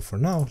 So for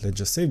now, let's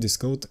just save this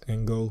code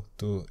and go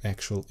to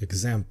actual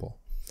example.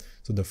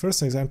 So the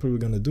first example we're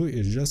going to do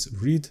is just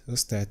read a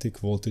static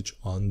voltage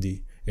on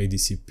the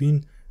ADC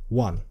pin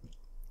 1.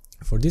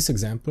 For this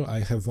example, I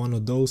have one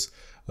of those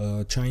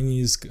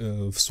Chinese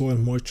soil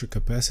moisture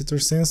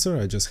capacitor sensor.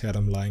 I just had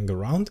them lying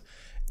around,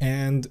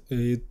 and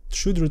it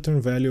should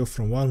return value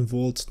from 1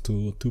 volt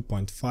to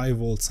 2.5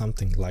 volts,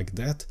 something like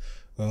that.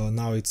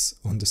 Now it's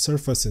on the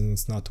surface and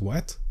it's not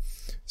wet,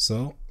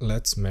 so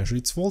let's measure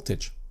its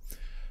voltage.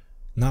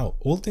 Now,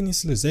 all the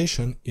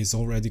initialization is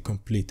already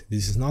complete.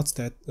 This is not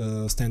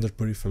standard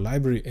peripheral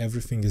library,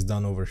 everything is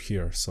done over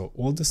here. So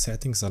all the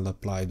settings are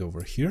applied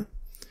over here,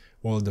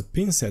 all the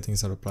pin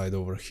settings are applied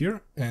over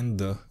here, and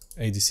the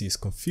ADC is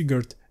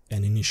configured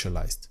and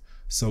initialized.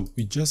 So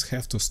we just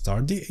have to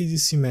start the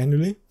ADC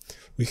manually,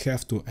 we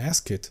have to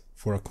ask it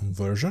for a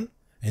conversion,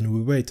 and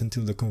we wait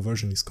until the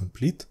conversion is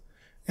complete,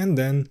 and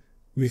then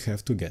we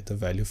have to get the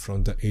value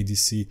from the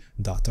ADC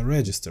data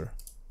register.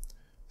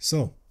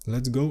 So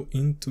let's go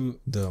into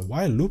the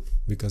while loop,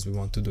 because we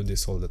want to do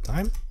this all the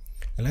time,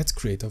 and let's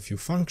create a few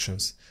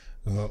functions,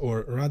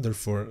 or rather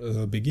for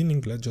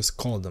beginning, let's just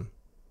call them.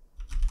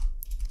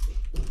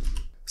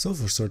 So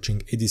for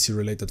searching ADC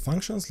related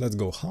functions, let's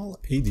go HAL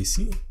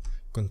ADC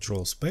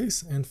control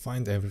space and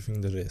find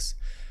everything there is.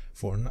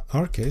 For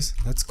our case,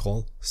 let's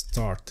call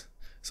start.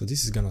 So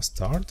this is gonna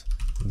start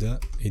the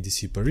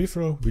ADC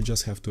peripheral. We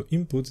just have to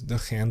input the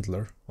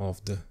handler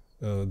of the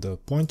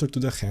pointer to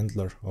the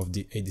handler of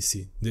the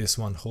ADC. This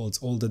one holds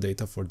all the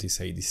data for this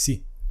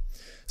ADC.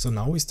 So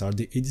now we start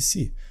the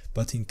ADC,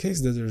 but in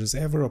case that there is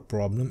ever a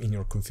problem in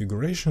your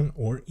configuration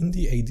or in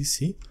the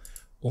ADC,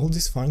 all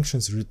these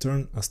functions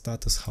return a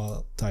status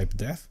HAL type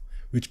def,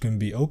 which can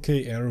be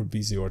OK, error,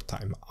 busy, or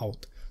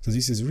timeout. So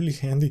this is really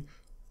handy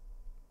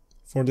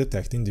for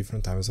detecting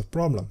different types of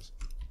problems.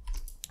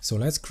 So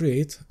let's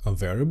create a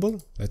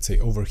variable, let's say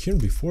over here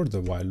before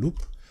the while loop,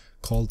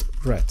 called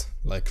ret,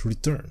 like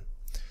return.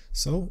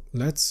 So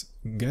let's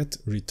get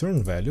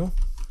return value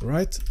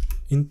right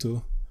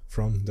into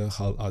from the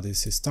HAL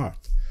ADC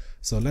start.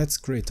 So let's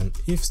create an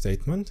if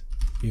statement.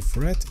 If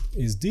ret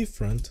is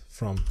different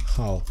from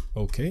HAL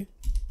OK,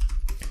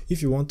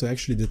 if you want to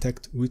actually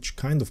detect which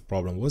kind of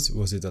problem was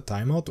it a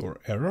timeout or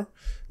error,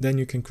 then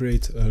you can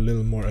create a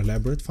little more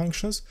elaborate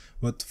functions,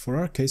 but for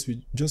our case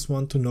we just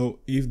want to know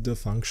if the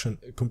function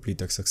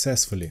completed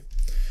successfully.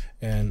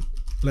 And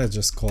let's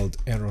just call it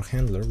error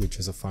handler, which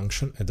is a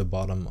function at the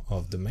bottom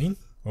of the main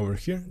over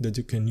here that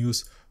you can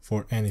use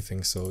for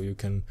anything. So you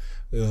can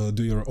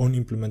do your own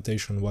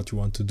implementation, what you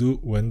want to do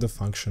when the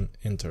function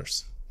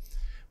enters.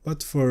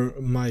 But for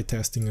my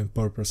testing and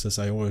purposes,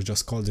 I always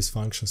just call this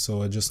function,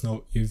 so I just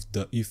know if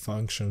the if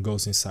function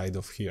goes inside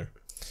of here.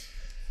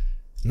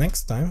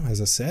 Next time,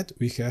 as I said,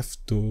 we have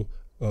to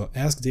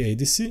ask the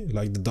ADC,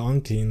 like the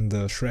donkey in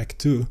the Shrek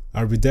 2,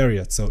 are we there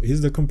yet? So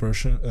is the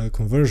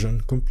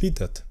conversion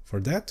completed? For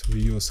that, we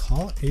use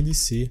HAL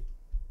ADC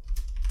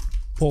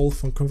poll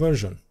for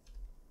conversion.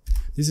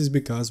 This is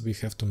because we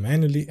have to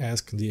manually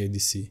ask the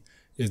ADC,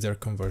 is their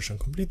conversion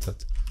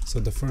completed? So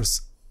the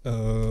first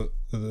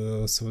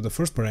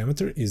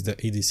parameter is the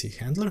ADC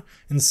handler,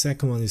 and the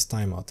second one is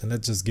timeout, and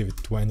let's just give it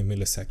 20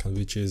 milliseconds,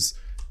 which is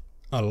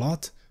a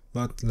lot,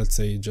 but let's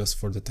say just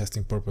for the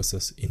testing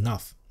purposes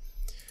enough.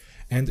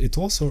 And it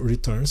also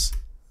returns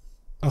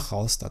a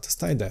HAL status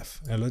type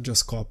def, and let's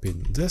just copy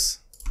this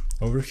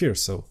over here.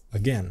 So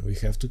again, we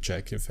have to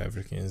check if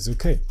everything is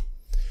okay.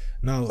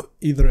 Now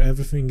either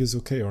everything is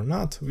okay or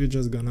not, we're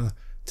just gonna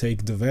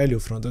take the value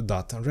from the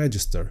data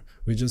register.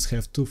 We just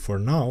have to, for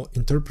now,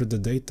 interpret the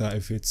data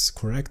if it's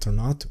correct or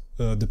not,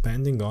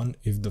 depending on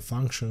if the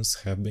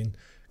functions have been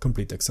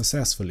completed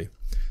successfully.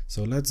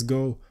 So let's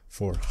go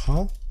for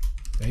HAL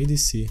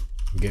ADC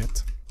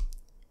get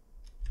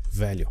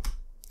value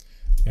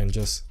and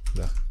just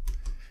the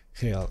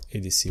HAL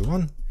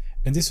ADC1,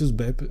 and this was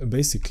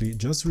basically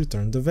just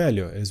return the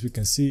value. As we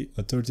can see,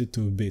 a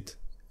 32-bit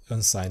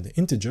unsigned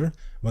integer,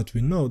 but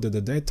we know that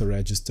the data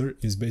register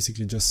is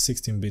basically just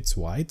 16 bits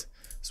wide,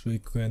 so we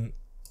can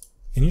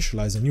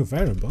initialize a new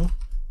variable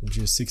which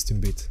is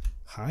 16-bit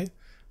high,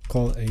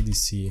 call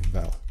ADC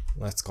val.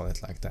 Let's call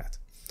it like that.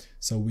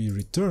 So we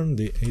return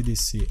the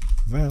ADC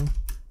val,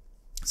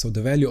 so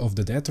the value of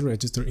the data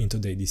register into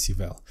the ADC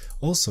val.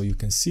 Also, you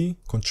can see,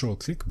 control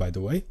click by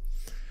the way,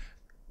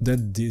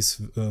 that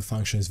this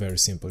function is very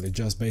simple. It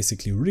just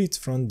basically reads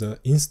from the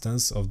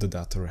instance of the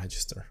data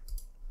register.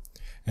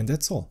 And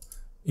that's all.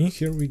 In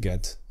here we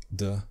get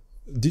the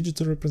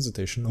digital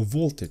representation of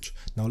voltage.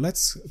 Now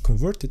let's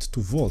convert it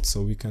to volts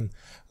so we can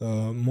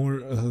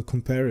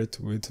compare it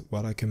with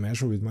what I can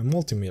measure with my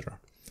multimeter.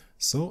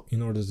 So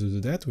in order to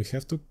do that, we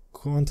have to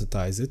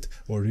quantize it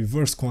or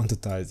reverse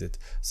quantize it.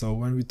 So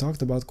when we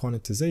talked about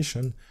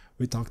quantization,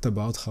 we talked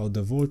about how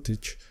the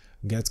voltage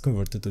gets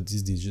converted to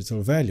this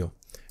digital value.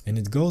 And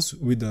it goes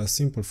with a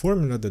simple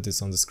formula that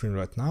is on the screen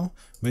right now.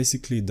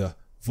 Basically, the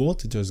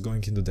voltage is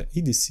going into the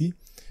ADC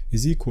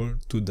is equal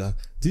to the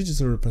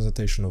digital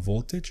representation of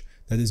voltage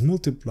that is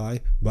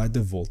multiplied by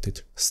the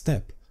voltage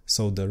step.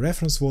 So the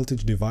reference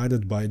voltage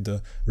divided by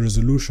the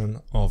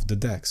resolution of the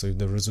DAC. So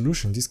the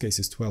resolution in this case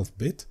is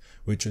 12-bit,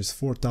 which is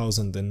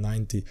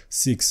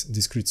 4096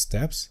 discrete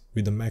steps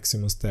with a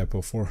maximum step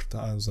of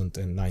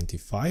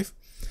 4095.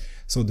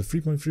 So the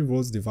 3.3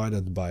 volts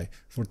divided by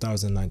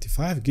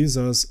 4095 gives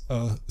us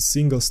a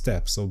single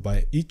step. So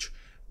by each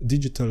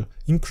digital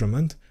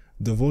increment,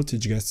 the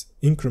voltage gets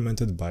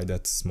incremented by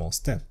that small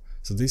step.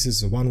 So this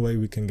is one way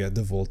we can get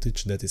the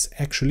voltage that is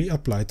actually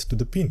applied to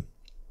the pin.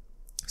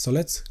 So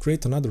let's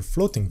create another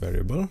floating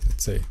variable,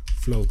 let's say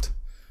float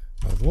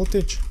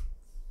voltage,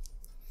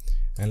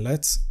 and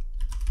let's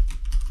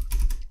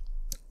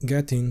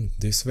get in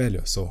this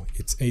value. So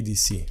it's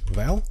ADC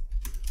val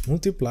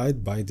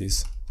multiplied by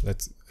this,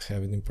 let's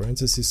have it in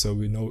parentheses so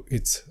we know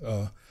it's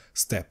a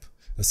step,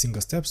 a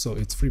single step, so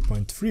it's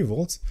 3.3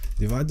 volts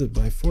divided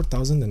by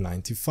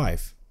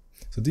 4095.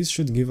 So this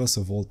should give us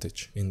a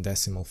voltage in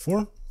decimal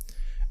form,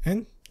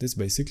 and that's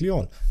basically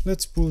all.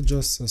 Let's put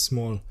just a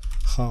small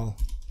HAL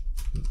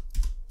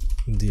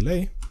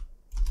delay.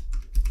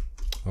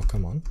 Oh,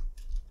 come on.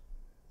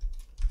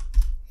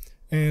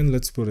 And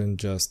let's put in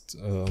just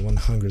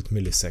 100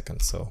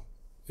 milliseconds, so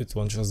it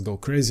won't just go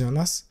crazy on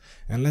us.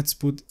 And let's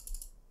put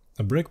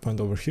a breakpoint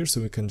over here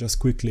so we can just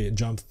quickly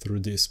jump through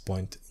this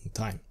point in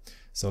time.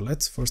 So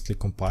let's firstly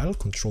compile,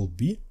 Control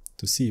B,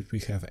 to see if we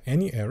have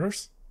any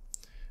errors.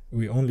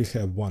 We only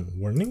have one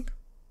warning.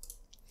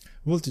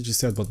 Voltage is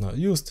set but not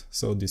used,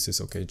 so this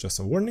is okay, just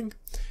a warning.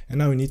 And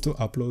now we need to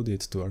upload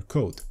it to our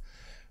code.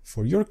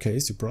 For your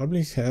case, you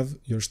probably have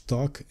your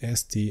stock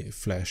ST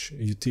flash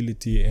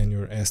utility and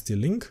your ST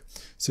link.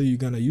 So you're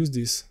gonna use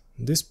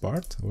this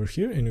part over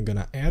here, and you're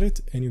gonna add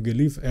it, and you can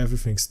leave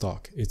everything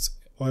stock.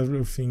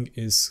 Everything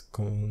is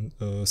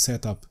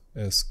set up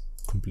as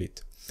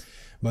complete.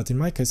 But in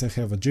my case, I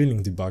have a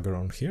J-Link debugger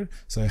on here,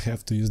 so I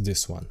have to use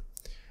this one.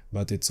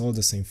 But it's all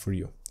the same for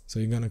you. So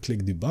you're gonna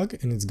click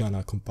debug, and it's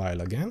gonna compile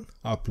again,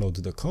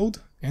 upload the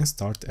code, and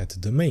start at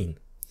the main.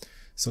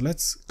 So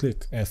let's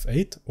click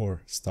F8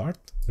 or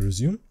start,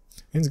 resume,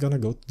 and it's gonna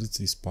go to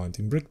this point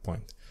in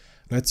breakpoint.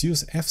 Let's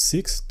use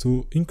F6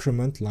 to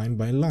increment line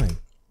by line.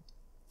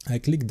 I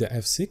click the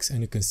F6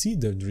 and you can see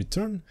that the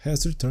return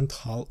has returned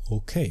HAL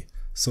OK.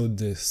 So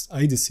this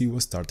ADC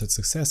was started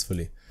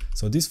successfully.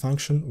 So this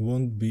function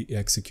won't be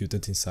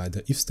executed inside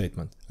the if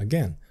statement.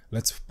 Again,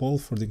 let's poll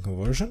for the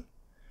conversion,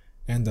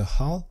 and the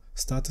HAL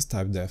status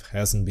type def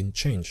hasn't been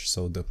changed,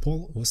 so the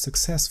poll was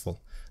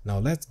successful. Now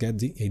let's get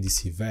the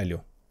ADC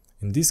value.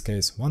 In this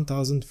case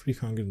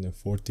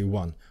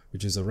 1341,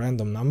 which is a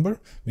random number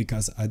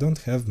because I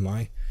don't have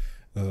my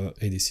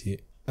ADC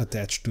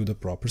attached to the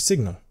proper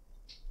signal.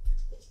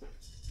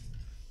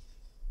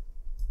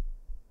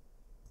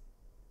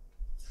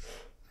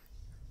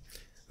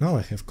 Now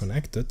I have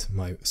connected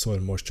my soil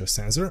moisture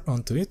sensor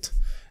onto it,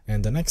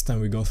 and the next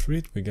time we go through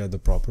it we get the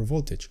proper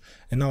voltage.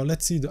 And now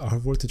let's see our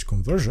voltage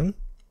conversion,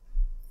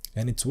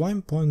 and it's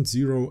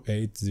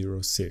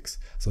 1.0806.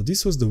 So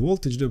this was the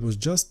voltage that was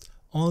just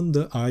on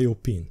the I/O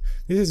pin.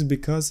 This is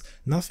because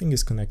nothing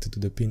is connected to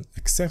the pin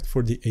except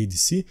for the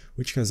ADC,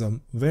 which has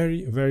a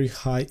very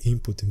high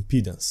input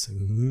impedance,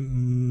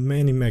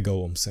 many mega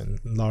ohms and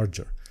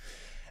larger.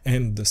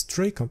 And the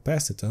stray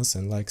capacitance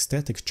and like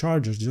static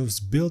charges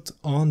just built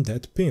on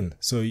that pin.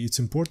 So it's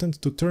important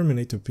to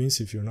terminate your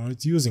pins if you're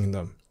not using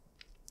them.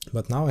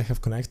 But now I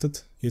have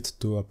connected it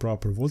to a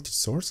proper voltage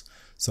source.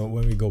 So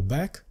when we go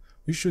back,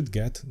 we should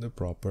get the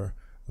proper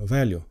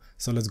value.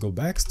 So let's go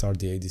back, start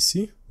the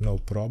ADC, no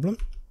problem.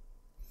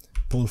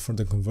 Poll for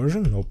the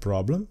conversion, no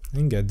problem,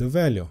 and get the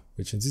value,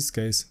 which in this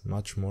case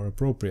much more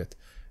appropriate.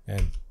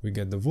 And we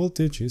get the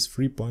voltage is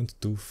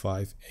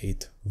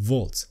 3.258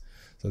 volts.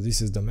 So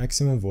this is the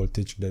maximum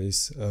voltage that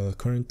is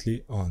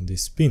currently on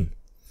this pin.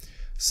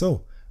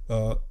 So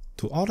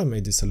to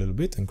automate this a little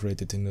bit and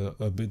create it in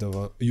a bit of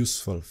a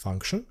useful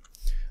function,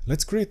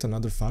 let's create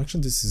another function.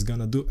 This is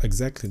gonna do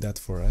exactly that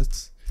for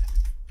us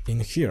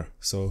in here,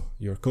 so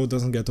your code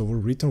doesn't get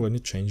overwritten when you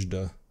change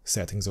the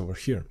settings over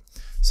here.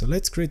 So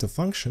let's create a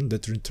function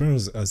that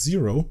returns a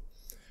 0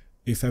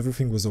 if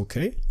everything was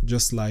okay,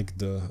 just like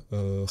the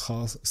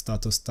HAL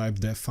status type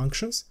def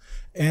functions,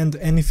 and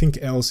anything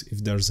else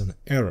if there's an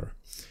error.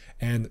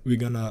 And we're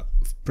gonna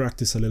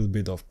practice a little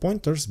bit of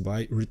pointers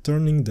by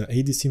returning the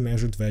ADC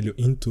measured value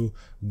into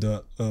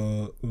the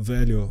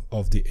value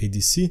of the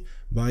ADC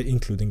by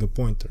including a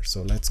pointer.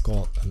 So let's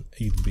call an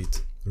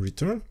 8-bit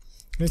return.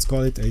 Let's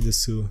call it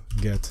ADC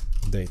get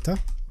data.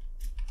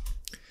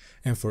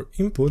 And for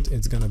input,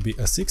 it's gonna be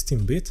a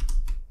 16-bit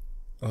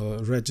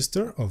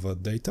register of a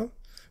data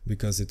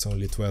because it's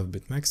only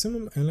 12-bit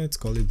maximum, and let's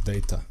call it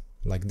data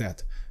like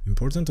that.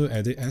 Important to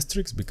add the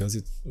asterisk because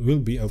it will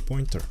be a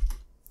pointer.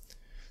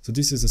 So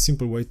this is a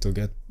simple way to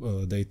get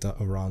data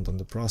around on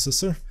the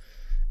processor.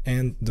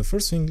 And the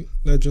first thing,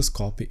 let's just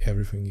copy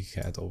everything we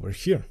had over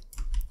here.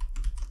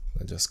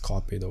 Let's just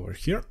copy it over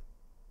here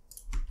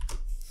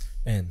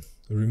and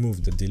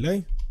remove the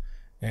delay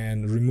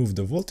and remove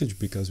the voltage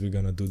because we're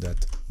gonna do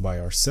that by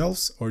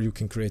ourselves, or you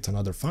can create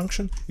another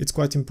function. It's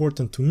quite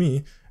important to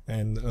me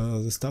and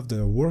the stuff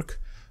that work,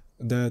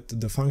 that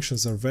the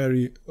functions are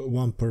very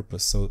one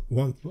purpose. So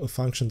one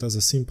function does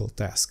a simple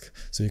task,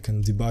 so you can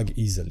debug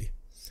easily.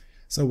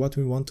 So what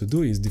we want to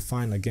do is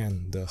define again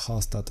the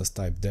HAL status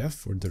type def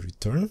for the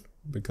return,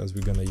 because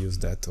we're gonna use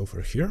that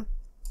over here.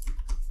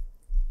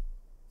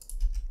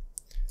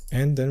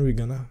 And then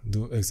we're gonna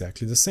do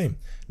exactly the same.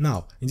 Now,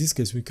 in this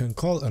case, we can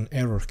call an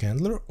error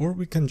handler, or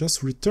we can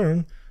just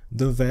return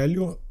the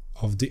value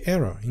of the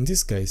error. In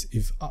this case,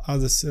 if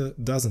ADC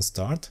doesn't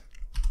start,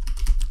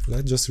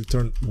 let's just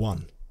return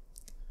 1.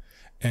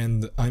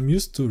 And I'm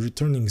used to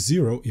returning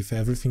 0 if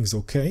everything's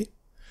okay,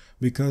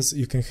 because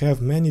you can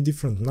have many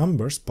different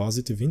numbers,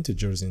 positive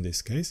integers in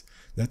this case,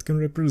 that can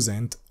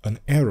represent an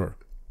error.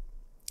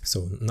 So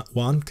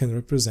 1 can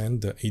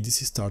represent the ADC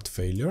start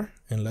failure,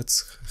 and let's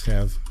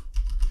have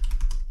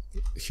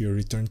here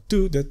return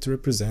 2 that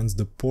represents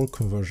the port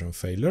conversion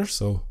failure,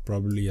 so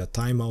probably a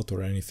timeout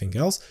or anything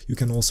else. You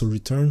can also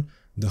return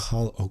the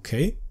HAL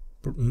OK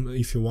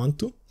if you want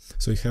to.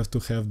 So you have to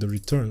have the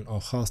return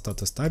of HAL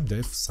status type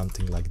def,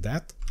 something like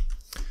that.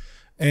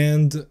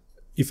 And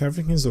if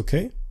everything is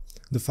okay,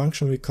 the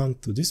function will come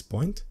to this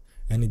point,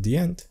 and at the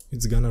end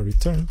it's gonna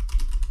return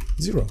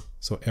 0.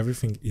 So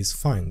everything is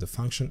fine, the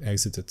function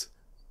exited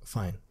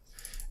fine.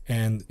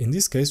 And in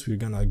this case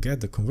we're gonna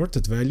get the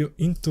converted value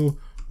into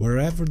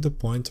wherever the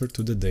pointer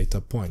to the data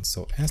points,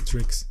 so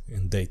asterisk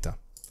and data.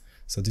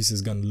 So this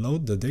is gonna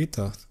load the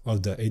data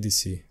of the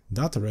ADC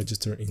data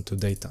register into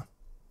data.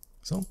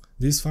 So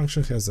this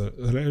function has a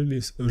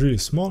really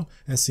small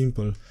and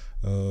simple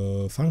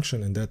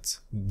function, and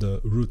that's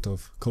the root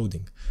of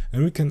coding.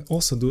 And we can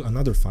also do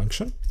another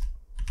function,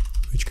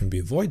 which can be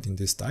void in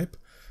this type,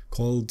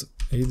 called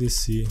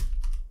ADC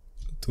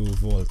to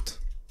volt.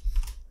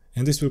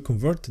 And this will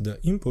convert the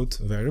input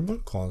variable,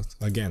 called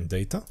again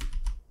data,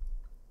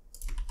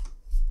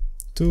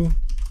 to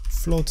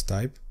float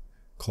type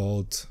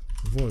called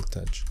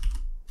voltage.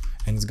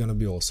 And it's gonna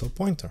be also a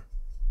pointer.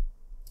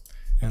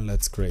 And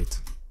let's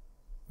create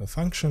a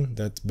function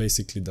that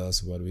basically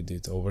does what we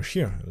did over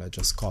here. Let's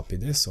just copy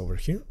this over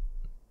here.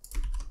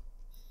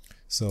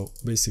 So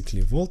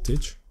basically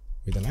voltage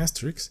with an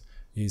asterisk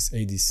is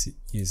ADC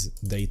is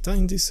data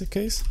in this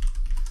case.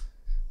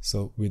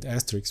 So with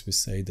asterisk we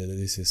say that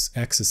this is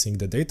accessing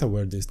the data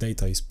where this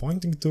data is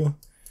pointing to,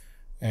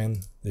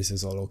 and this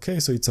is all okay.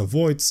 So it's a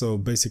void, so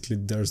basically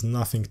there's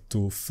nothing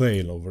to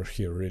fail over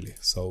here really.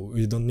 So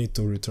we don't need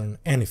to return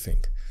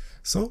anything.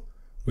 So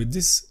with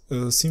this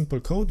simple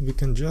code, we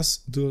can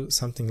just do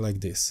something like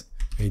this: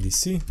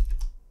 ADC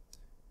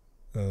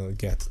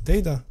get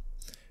data,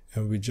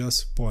 and we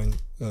just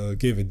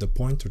give it the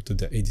pointer to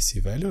the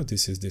ADC value.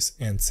 This is this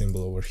AND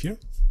symbol over here,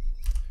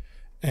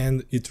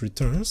 and it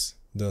returns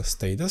the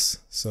status.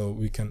 So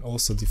we can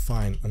also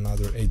define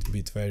another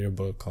 8-bit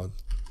variable called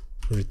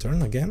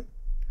return again,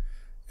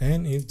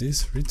 and if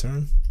this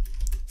return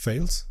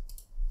fails,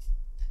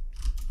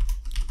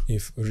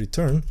 if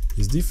return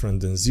is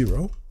different than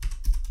 0,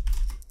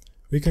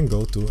 we can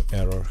go to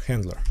error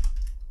handler.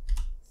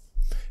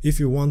 If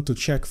you want to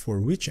check for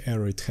which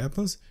error it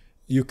happens,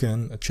 you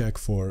can check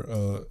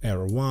for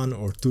error 1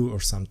 or 2 or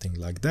something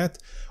like that.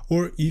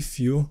 Or if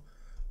you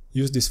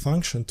use this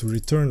function to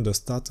return the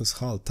status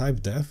HAL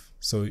type def,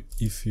 so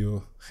if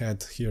you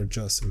had here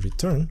just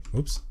return,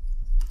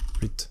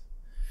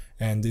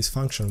 and this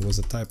function was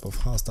a type of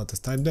HAL status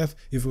type def,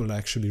 it will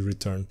actually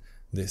return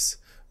this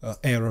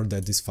error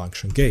that this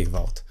function gave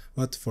out.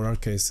 But for our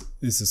case,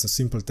 this is a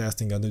simple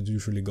testing. I don't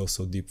usually go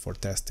so deep for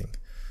testing.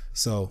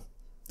 So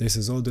this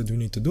is all that we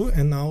need to do.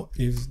 And now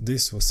if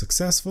this was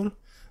successful,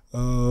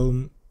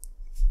 then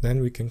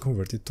we can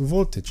convert it to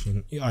voltage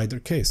in either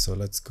case. So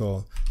let's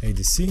call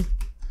ADC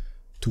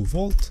to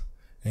volt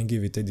and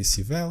give it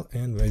ADC val,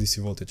 and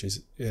ADC voltage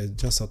is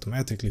just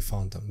automatically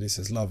found them. This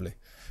is lovely.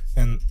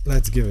 And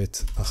let's give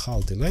it a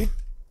HAL delay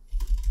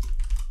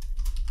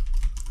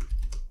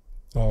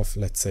of,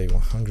 let's say,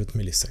 100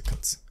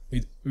 milliseconds.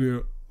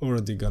 We're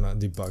already gonna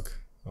debug.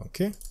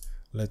 Okay,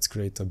 let's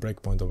create a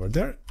breakpoint over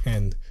there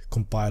and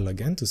compile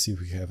again to see if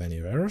we have any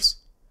errors.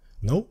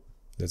 No,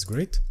 that's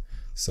great.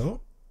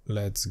 So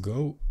let's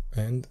go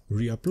and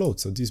re-upload.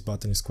 So this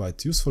button is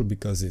quite useful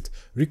because it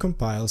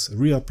recompiles,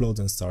 re-uploads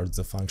and starts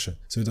the function.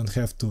 So you don't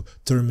have to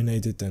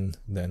terminate it and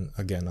then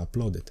again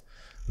upload it.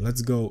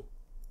 Let's go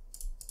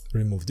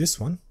remove this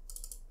one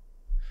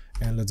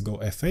and let's go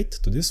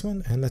F8 to this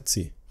one, and let's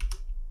see.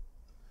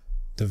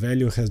 The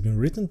value has been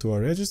written to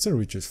our register,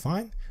 which is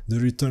fine. The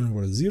return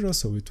was 0,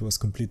 so it was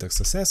completed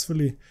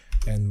successfully,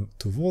 and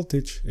to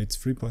voltage it's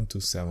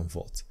 3.27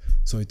 volts.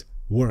 So it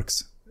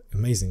works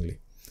amazingly.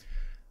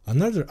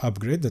 Another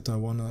upgrade that I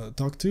want to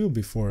talk to you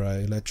before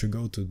I let you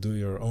go to do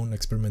your own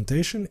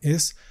experimentation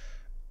is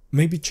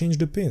maybe change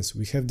the pins.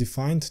 We have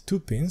defined 2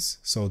 pins,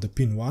 so the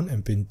pin 1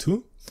 and pin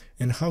 2,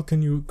 and how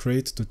can you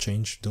create to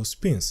change those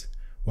pins?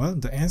 Well,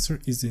 the answer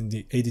is in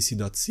the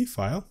adc.c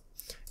file,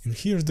 and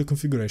here's the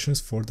configurations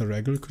for the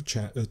regular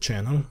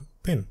channel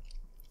pin.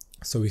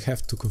 So we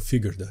have to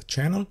configure the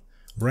channel,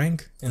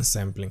 rank and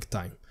sampling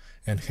time.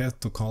 and have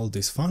to call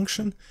this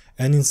function,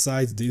 and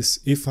inside this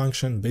if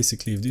function,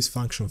 basically if this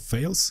function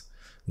fails,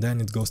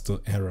 then it goes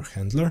to error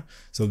handler.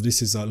 So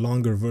this is a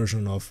longer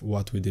version of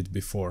what we did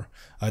before.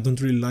 I don't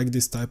really like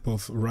this type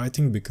of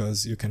writing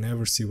because you can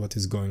never see what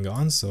is going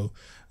on, so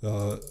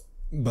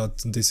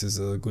but this is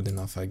good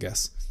enough, I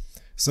guess.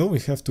 So we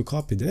have to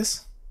copy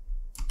this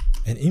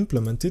and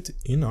implement it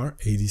in our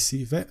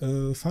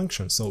ADC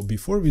function. So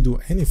before we do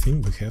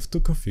anything, we have to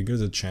configure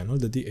the channel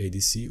that the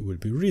ADC will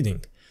be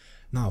reading.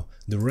 Now,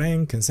 the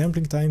rank and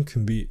sampling time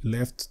can be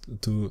left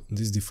to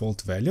these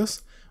default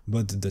values,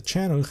 but the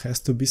channel has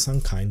to be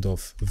some kind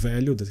of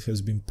value that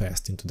has been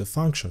passed into the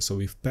function. So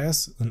we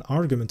pass an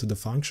argument to the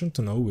function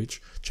to know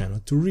which channel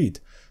to read.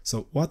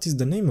 So what is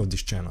the name of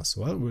these channels?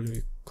 Well, when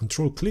we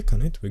control click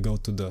on it, we go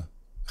to the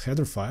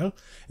header file.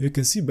 You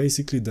can see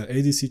basically the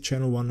ADC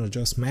channel 1 are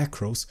just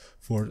macros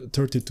for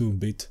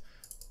 32-bit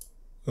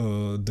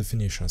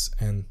definitions,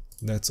 and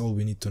that's all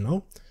we need to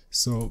know.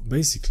 So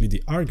basically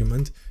the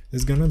argument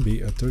is gonna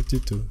be a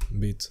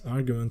 32-bit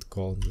argument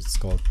it's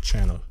called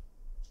channel.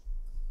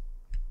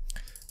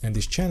 And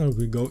this channel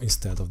will go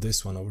instead of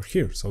this one over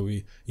here. So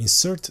we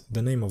insert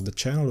the name of the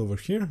channel over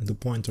here, the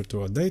pointer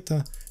to our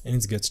data, and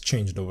it gets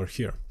changed over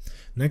here.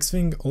 Next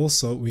thing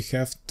also, we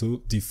have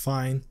to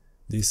define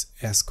this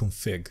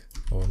sconfig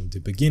on the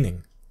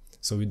beginning,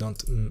 so we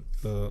don't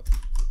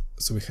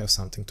so we have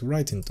something to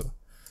write into.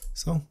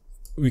 So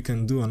we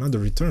can do another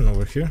return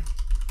over here,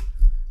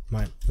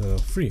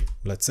 free,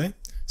 let's say.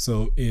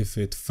 So if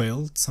it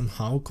failed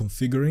somehow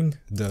configuring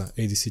the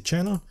ADC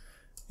channel,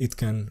 it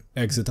can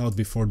exit out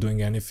before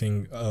doing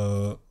anything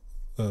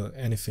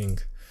anything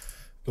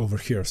over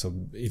here. So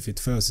if it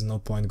fails, there's no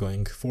point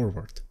going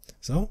forward.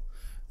 So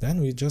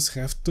then we just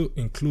have to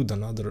include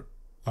another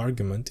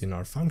argument in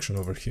our function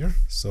over here.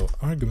 So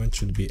argument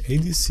should be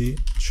ADC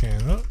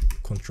channel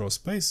control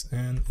space,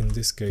 and in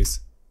this case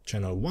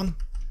channel 1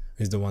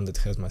 is the one that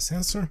has my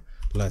sensor.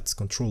 Let's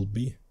control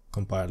B,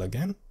 compile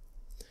again,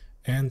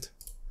 and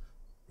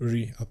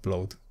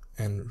re-upload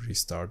and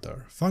restart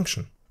our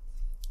function.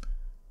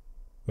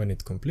 When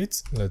it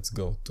completes, let's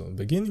go to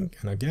beginning,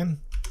 and again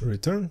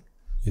return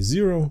is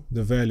 0,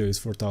 the value is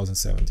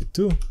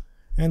 4072,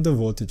 and the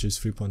voltage is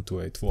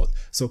 3.28 volt.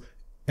 So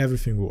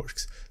everything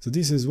works. So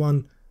this is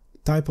one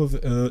type of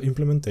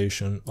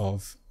implementation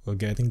of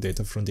getting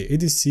data from the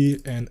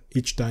ADC, and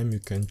each time you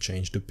can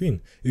change the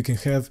pin. You can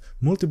have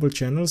multiple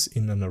channels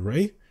in an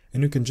array,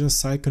 and you can just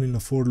cycle in a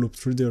for loop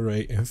through the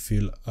array and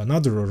fill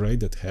another array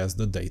that has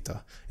the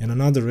data, and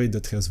another array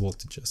that has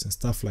voltages and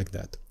stuff like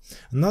that.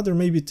 Another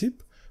maybe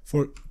tip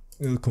for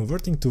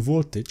converting to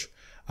voltage,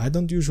 I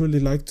don't usually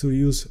like to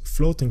use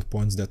floating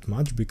points that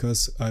much,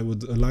 because I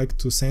would like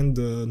to send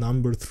the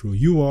number through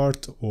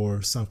UART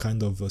or some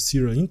kind of a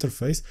serial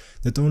interface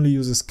that only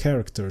uses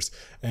characters,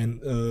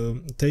 and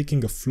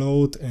taking a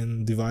float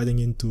and dividing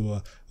into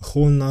a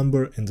whole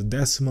number and a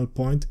decimal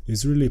point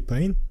is really a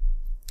pain.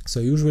 So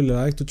I usually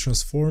like to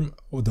transform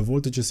the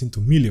voltages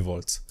into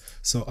millivolts.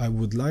 So I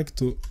would like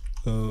to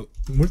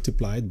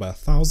multiply it by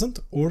 1000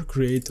 or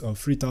create a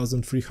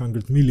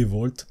 3300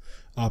 millivolt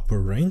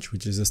upper range,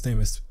 which is the same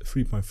as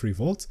 3.3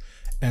 volts,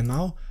 and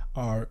now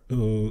our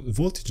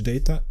voltage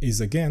data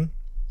is again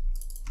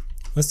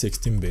a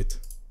 16-bit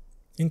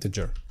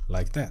integer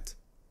like that.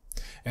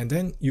 And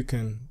then you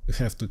can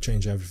have to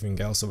change everything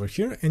else over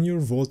here, and your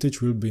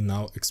voltage will be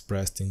now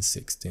expressed in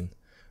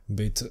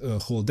 16-bit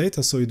whole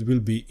data, so it will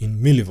be in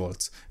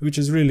millivolts, which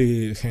is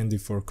really handy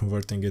for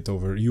converting it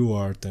over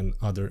UART and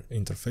other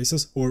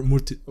interfaces,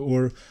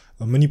 or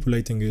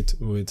manipulating it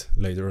with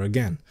later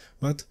again.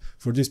 But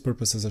for this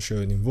purposes I show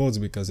it in volts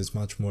because it's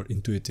much more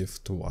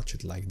intuitive to watch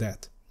it like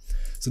that.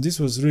 So this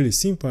was really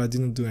simple. I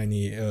didn't do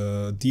any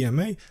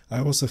DMA. I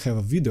also have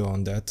a video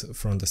on that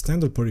from the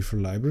standard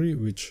peripheral library,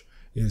 which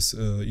is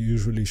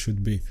usually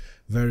should be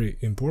very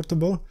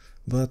importable,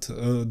 but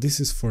this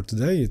is for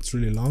today. It's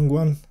really long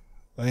one,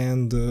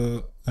 and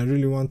I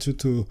really want you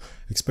to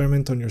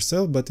experiment on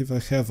yourself. But if I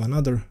have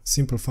another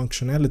simple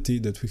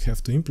functionality that we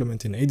have to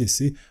implement in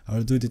ADC,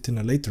 I'll do it in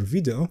a later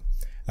video.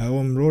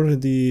 I'm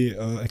already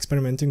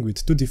experimenting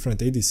with two different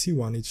ADC,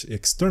 one each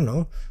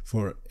external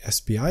for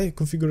SPI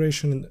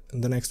configuration,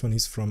 and the next one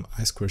is from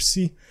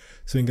I2C.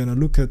 So we're gonna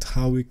look at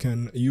how we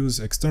can use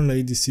external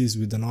ADCs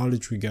with the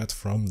knowledge we get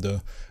from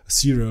the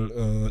serial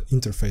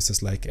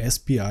interfaces like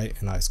SPI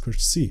and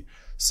I2C.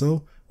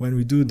 So when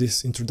we do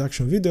these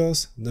introduction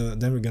videos,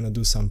 then we're gonna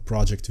do some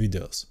project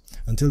videos.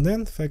 Until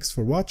then, thanks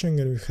for watching,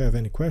 and if you have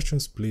any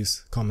questions,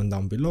 please comment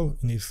down below,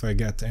 and if I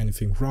get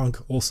anything wrong,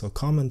 also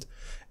comment,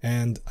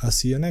 and I'll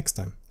see you next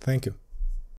time. Thank you.